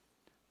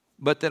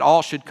 but that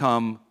all should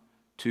come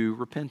to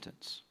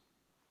repentance.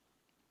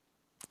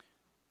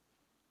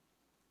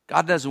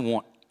 God doesn't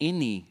want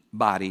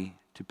anybody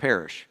to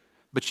perish.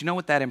 But you know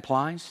what that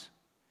implies?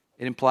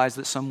 It implies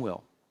that some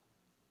will.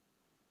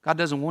 God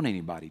doesn't want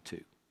anybody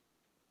to,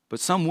 but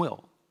some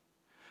will.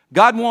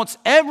 God wants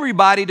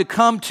everybody to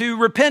come to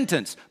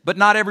repentance, but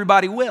not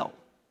everybody will.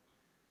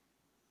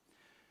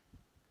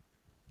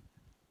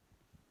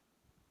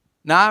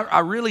 Now, I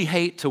really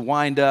hate to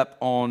wind up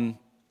on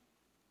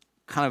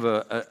kind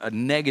of a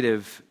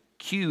negative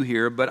cue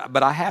here,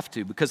 but I have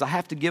to, because I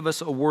have to give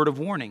us a word of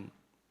warning.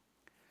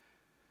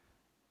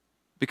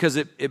 Because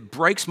it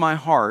breaks my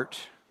heart,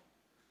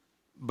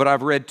 but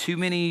I've read too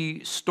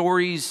many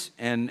stories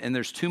and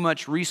there's too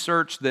much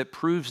research that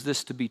proves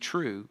this to be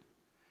true.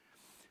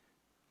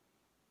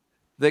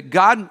 That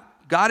God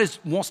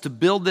wants to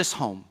build this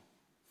home.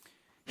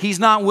 He's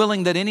not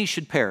willing that any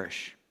should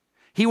perish.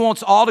 He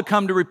wants all to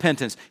come to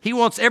repentance. He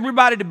wants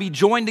everybody to be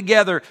joined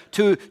together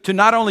to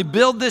not only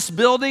build this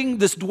building,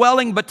 this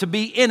dwelling, but to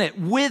be in it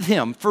with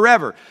him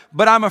forever.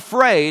 But I'm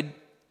afraid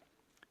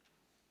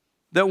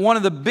that one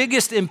of the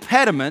biggest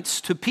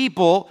impediments to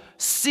people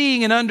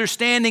seeing and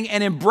understanding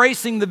and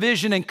embracing the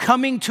vision and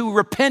coming to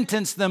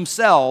repentance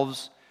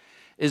themselves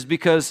is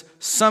because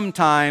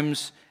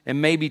sometimes,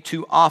 and maybe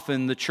too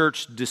often, the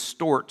church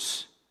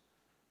distorts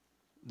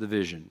the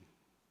vision.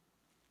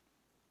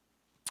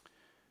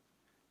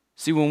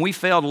 See, when we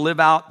fail to live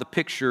out the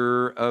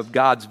picture of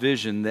God's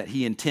vision that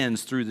he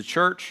intends through the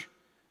church,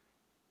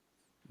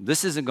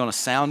 this isn't going to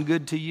sound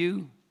good to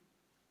you,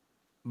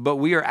 but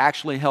we are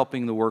actually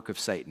helping the work of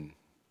Satan.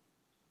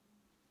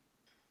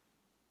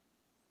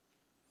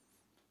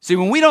 See,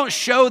 when we don't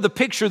show the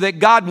picture that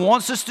God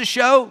wants us to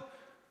show,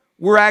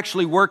 we're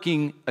actually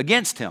working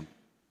against him.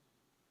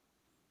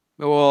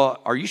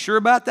 Well, are you sure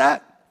about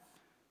that?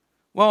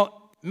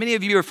 Well, many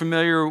of you are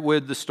familiar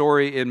with the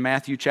story in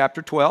Matthew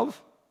chapter 12.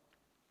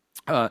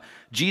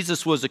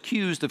 Jesus was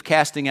accused of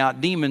casting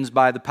out demons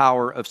by the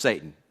power of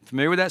Satan.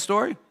 Familiar with that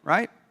story,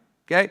 right?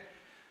 Okay.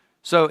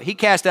 So he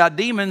cast out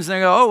demons, and they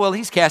go, oh, well,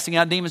 he's casting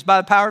out demons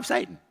by the power of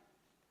Satan.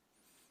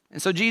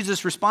 And so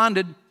Jesus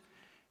responded,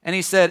 and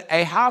he said,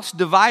 a house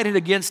divided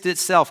against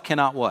itself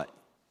cannot what?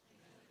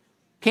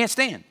 Can't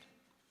stand.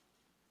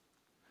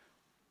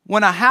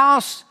 When a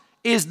house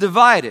is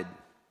divided,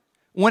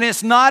 when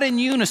it's not in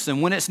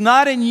unison, when it's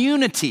not in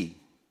unity,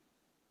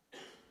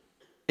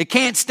 it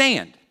can't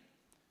stand.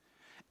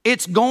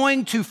 It's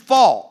going to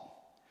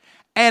fall.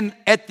 And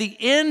at the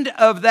end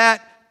of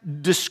that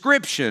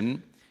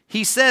description,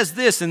 he says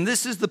this, and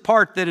this is the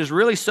part that is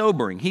really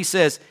sobering. He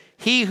says,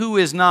 he who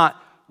is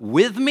not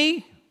with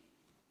me,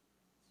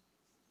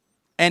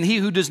 and he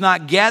who does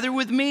not gather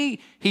with me,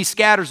 he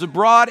scatters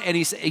abroad, and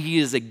he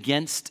is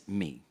against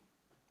me.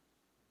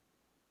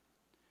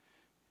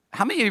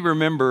 How many of you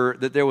remember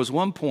that there was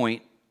one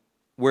point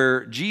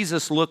where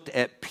Jesus looked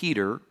at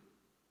Peter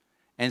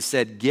and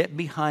said, get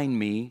behind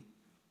me,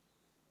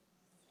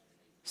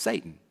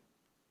 Satan?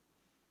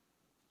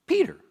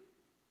 Peter.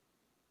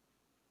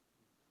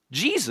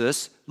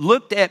 Jesus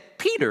looked at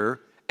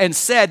Peter and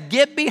said,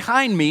 get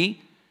behind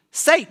me,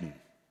 Satan.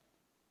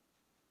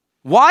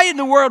 Why in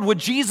the world would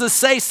Jesus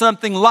say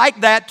something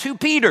like that to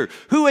Peter,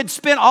 who had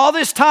spent all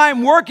this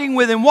time working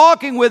with him,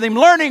 walking with him,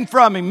 learning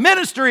from him,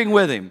 ministering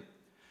with him?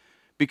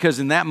 Because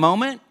in that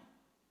moment,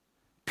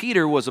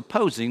 Peter was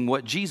opposing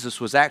what Jesus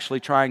was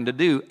actually trying to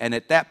do. And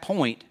at that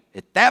point,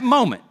 at that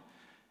moment,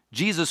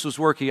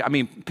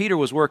 Peter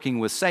was working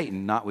with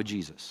Satan, not with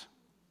Jesus.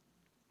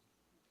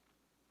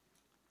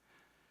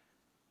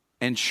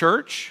 And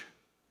church,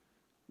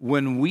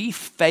 when we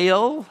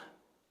fail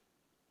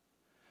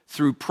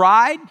through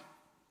pride,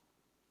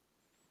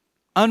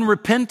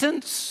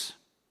 unrepentance,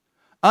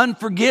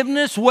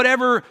 unforgiveness,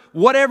 whatever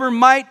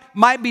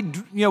might be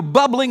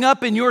bubbling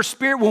up in your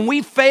spirit, when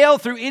we fail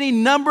through any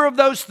number of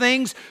those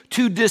things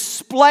to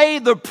display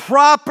the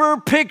proper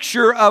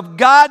picture of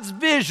God's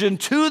vision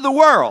to the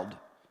world,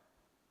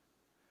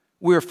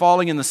 we're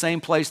falling in the same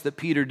place that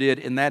Peter did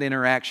in that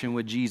interaction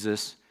with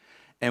Jesus.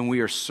 and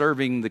we are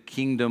serving the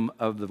kingdom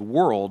of the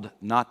world,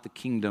 not the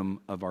kingdom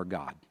of our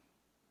God.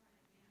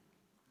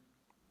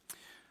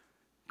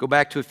 Go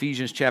back to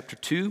Ephesians chapter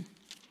 2.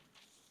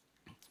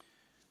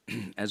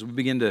 As we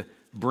begin to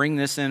bring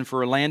this in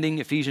for a landing,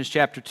 Ephesians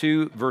chapter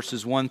 2,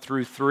 verses 1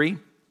 through 3.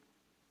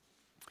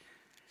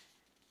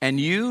 And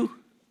you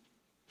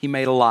he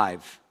made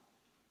alive,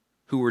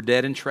 who were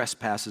dead in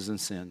trespasses and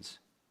sins,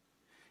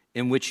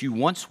 in which you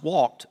once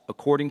walked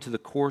according to the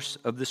course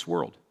of this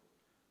world,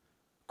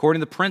 according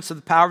to the prince of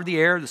the power of the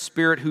air, the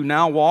spirit who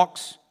now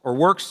walks or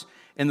works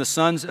in the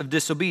sons of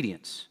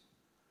disobedience,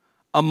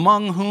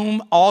 among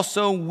whom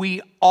also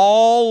we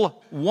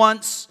all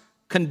once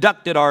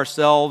conducted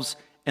ourselves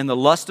in the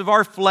lust of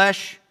our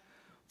flesh,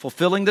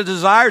 fulfilling the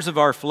desires of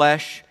our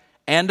flesh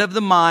and of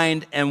the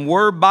mind, and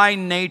were by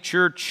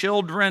nature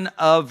children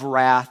of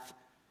wrath,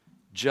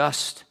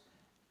 just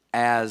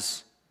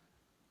as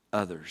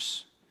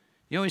others.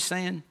 You know what he's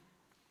saying?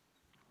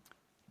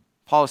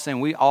 Paul is saying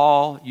we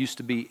all used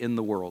to be in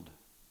the world.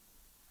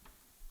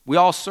 We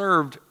all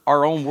served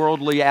our own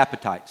worldly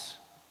appetites.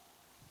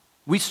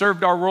 We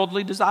served our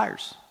worldly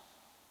desires.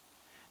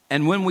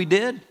 And when we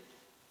did,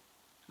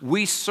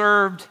 we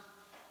served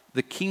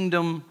the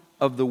kingdom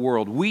of the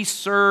world. We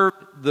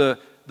served the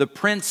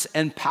prince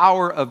and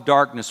power of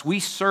darkness. We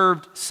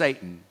served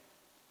Satan.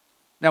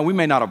 Now, we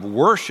may not have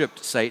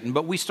worshiped Satan,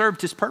 but we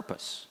served his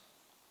purpose.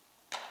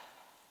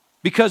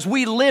 Because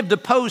we lived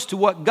opposed to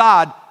what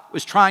God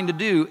was trying to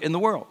do in the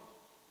world.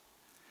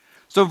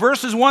 So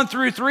verses 1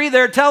 through 3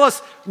 there tell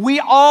us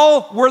we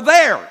all were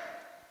there.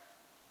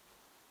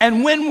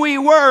 And when we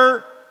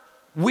were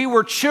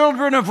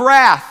children of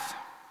wrath.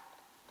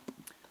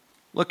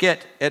 Look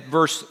at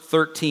verse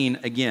 13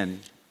 again.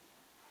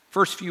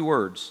 First few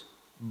words.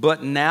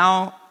 But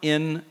now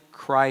in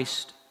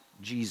Christ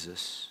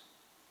Jesus.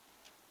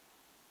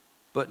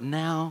 But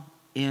now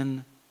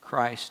in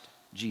Christ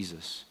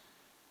Jesus.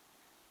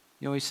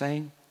 You know what he's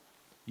saying?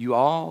 You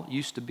all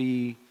used to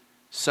be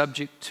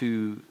subject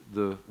to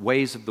the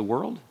ways of the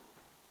world.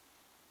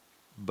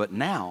 But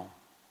now,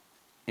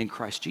 in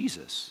Christ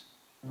Jesus,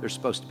 there's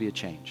supposed to be a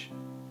change.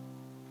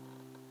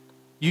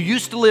 You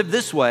used to live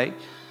this way.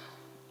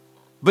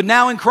 But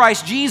now in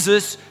Christ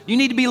Jesus, you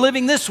need to be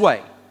living this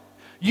way.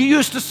 You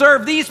used to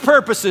serve these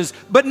purposes,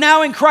 but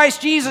now in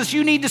Christ Jesus,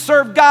 you need to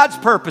serve God's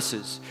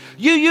purposes.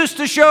 You used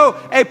to show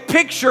a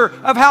picture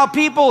of how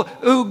people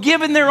who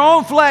give in their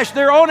own flesh,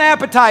 their own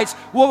appetites,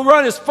 will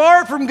run as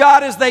far from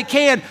God as they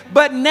can.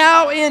 But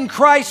now in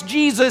Christ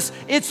Jesus,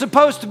 it's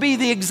supposed to be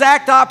the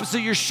exact opposite.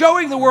 You're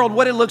showing the world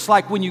what it looks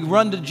like when you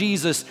run to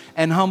Jesus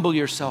and humble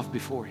yourself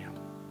before Him.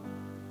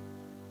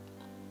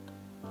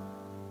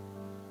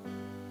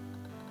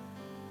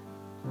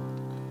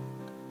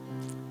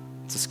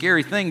 It's a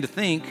scary thing to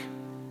think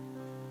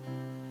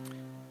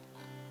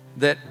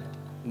that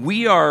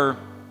we are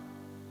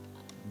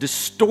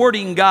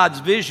distorting God's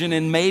vision,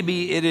 and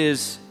maybe it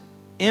is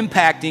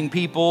impacting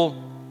people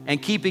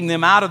and keeping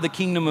them out of the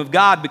kingdom of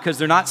God because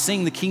they're not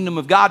seeing the kingdom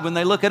of God when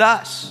they look at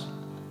us.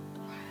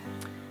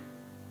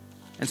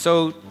 And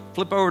so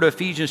flip over to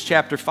Ephesians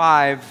chapter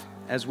 5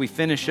 as we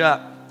finish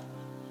up.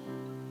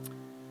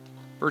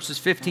 Verses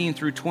 15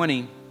 through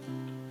 20.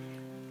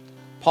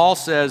 Paul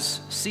says,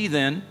 "See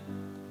then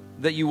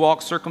that you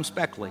walk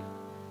circumspectly,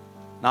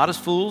 not as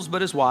fools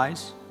but as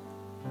wise,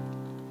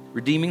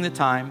 redeeming the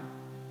time,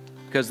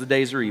 because the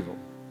days are evil.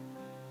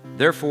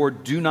 Therefore,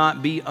 do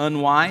not be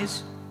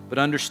unwise, but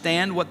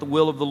understand what the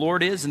will of the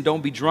Lord is, and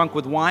don't be drunk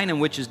with wine, in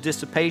which is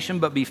dissipation,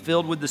 but be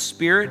filled with the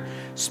Spirit,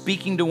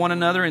 speaking to one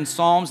another in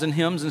psalms and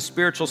hymns and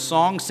spiritual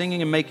songs,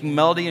 singing and making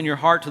melody in your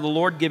heart to the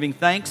Lord, giving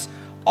thanks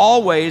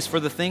always for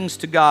the things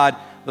to God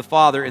the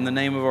Father in the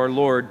name of our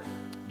Lord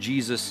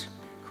Jesus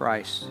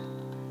Christ."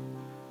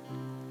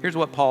 Here's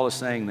what Paul is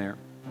saying there.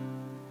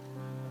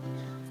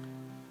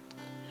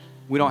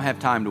 We don't have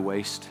time to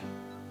waste.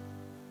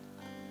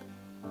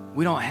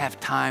 We don't have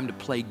time to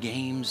play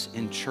games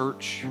in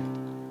church.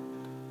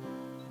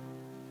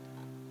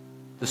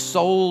 The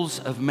souls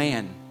of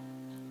man,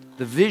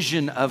 the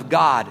vision of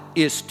God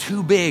is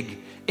too big.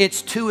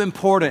 It's too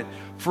important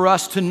for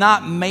us to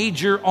not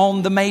major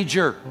on the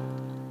major.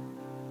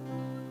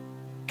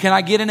 Can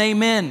I get an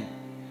amen?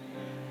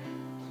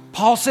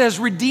 Paul says,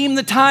 redeem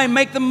the time,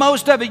 make the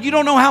most of it. You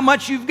don't know how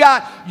much you've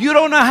got. You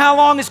don't know how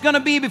long it's going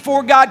to be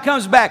before God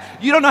comes back.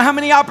 You don't know how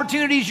many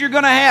opportunities you're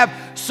going to have.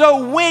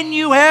 So when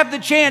you have the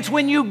chance,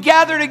 when you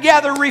gather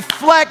together,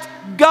 reflect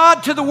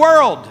God to the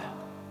world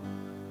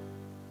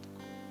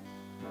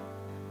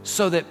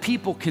so that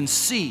people can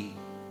see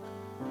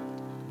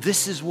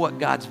this is what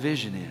God's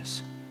vision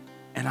is,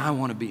 and I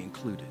want to be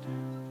included.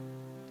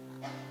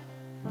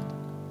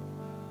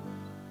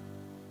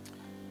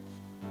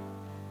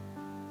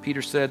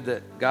 Peter said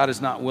that God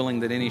is not willing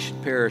that any should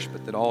perish,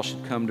 but that all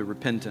should come to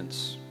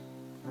repentance.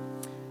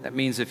 That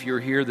means if you're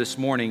here this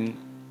morning,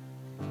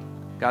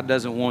 God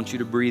doesn't want you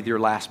to breathe your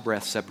last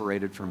breath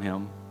separated from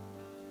Him.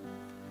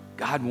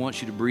 God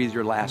wants you to breathe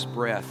your last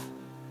breath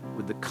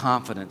with the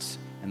confidence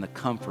and the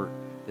comfort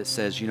that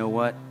says, you know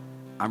what?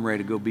 I'm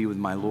ready to go be with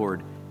my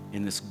Lord,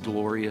 in this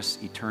glorious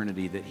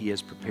eternity that He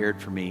has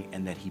prepared for me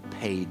and that He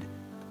paid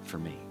for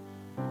me.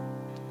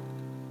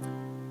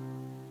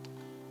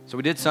 So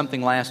we did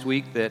something last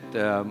week that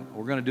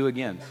we're going to do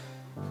again.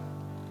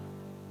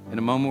 In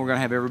a moment, we're going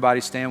to have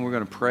everybody stand. We're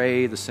going to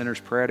pray the sinner's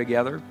prayer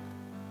together.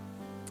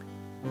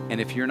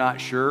 And if you're not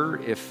sure,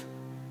 if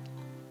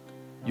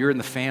you're in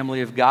the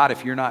family of God,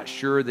 if you're not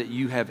sure that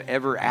you have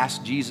ever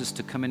asked Jesus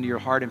to come into your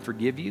heart and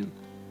forgive you,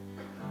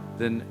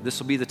 then this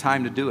will be the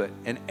time to do it.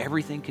 And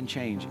everything can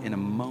change in a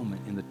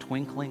moment, in the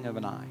twinkling of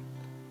an eye.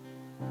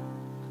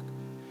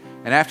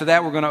 And after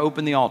that, we're going to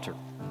open the altar.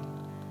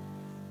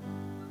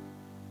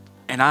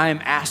 And I am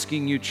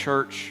asking you,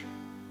 church,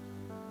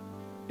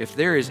 if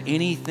there is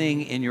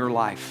anything in your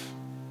life,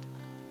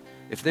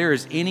 if there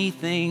is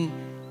anything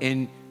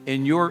in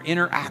your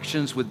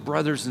interactions with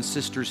brothers and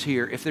sisters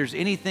here, if there's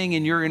anything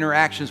in your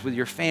interactions with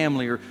your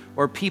family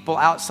or people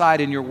outside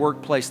in your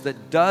workplace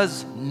that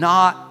does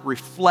not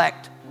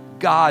reflect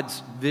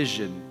God's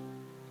vision,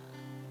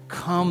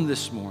 come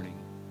this morning.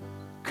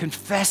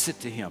 Confess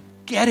it to Him.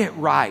 Get it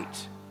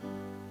right.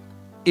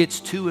 It's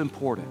too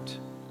important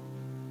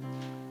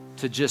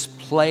to just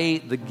play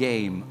the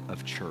game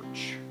of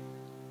church.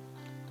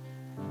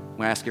 I'm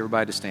going to ask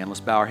everybody to stand.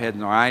 Let's bow our heads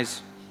and our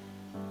eyes.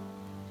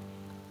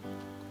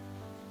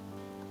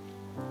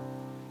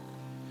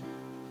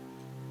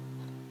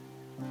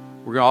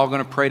 We're all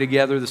going to pray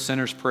together the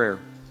sinner's prayer.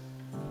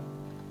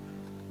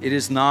 It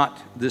is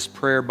not this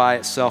prayer by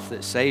itself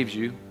that saves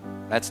you.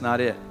 That's not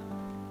it.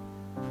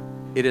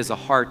 It is a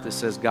heart that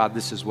says, God,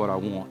 this is what I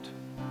want.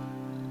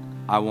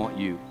 I want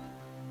you.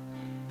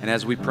 And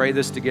as we pray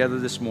this together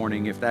this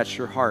morning, if that's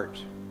your heart,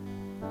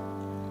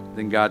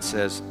 then God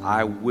says,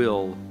 I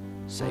will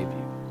save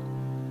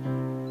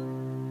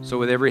you. So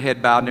with every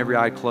head bowed and every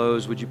eye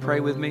closed, would you pray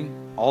with me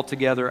all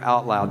together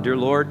out loud? Dear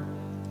Lord,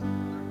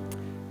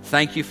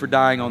 thank you for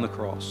dying on the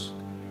cross.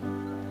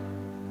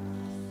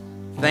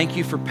 Thank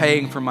you for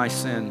paying for my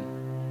sin.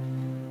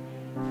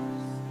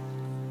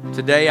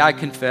 Today I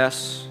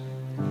confess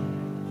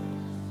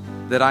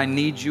that I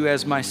need you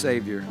as my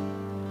Savior.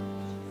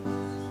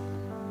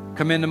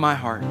 Come into my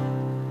heart.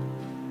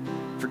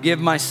 Forgive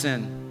my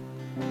sin.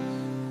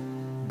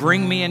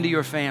 Bring me into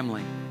your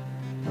family.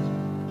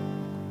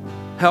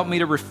 Help me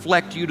to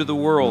reflect you to the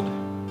world.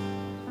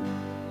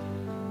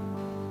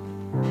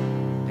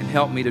 And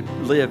help me to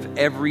live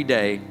every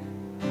day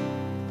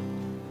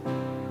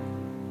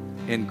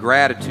in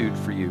gratitude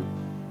for you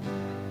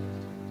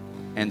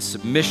and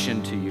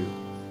submission to you.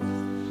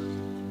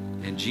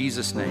 In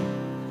Jesus' name,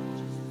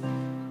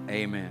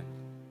 amen.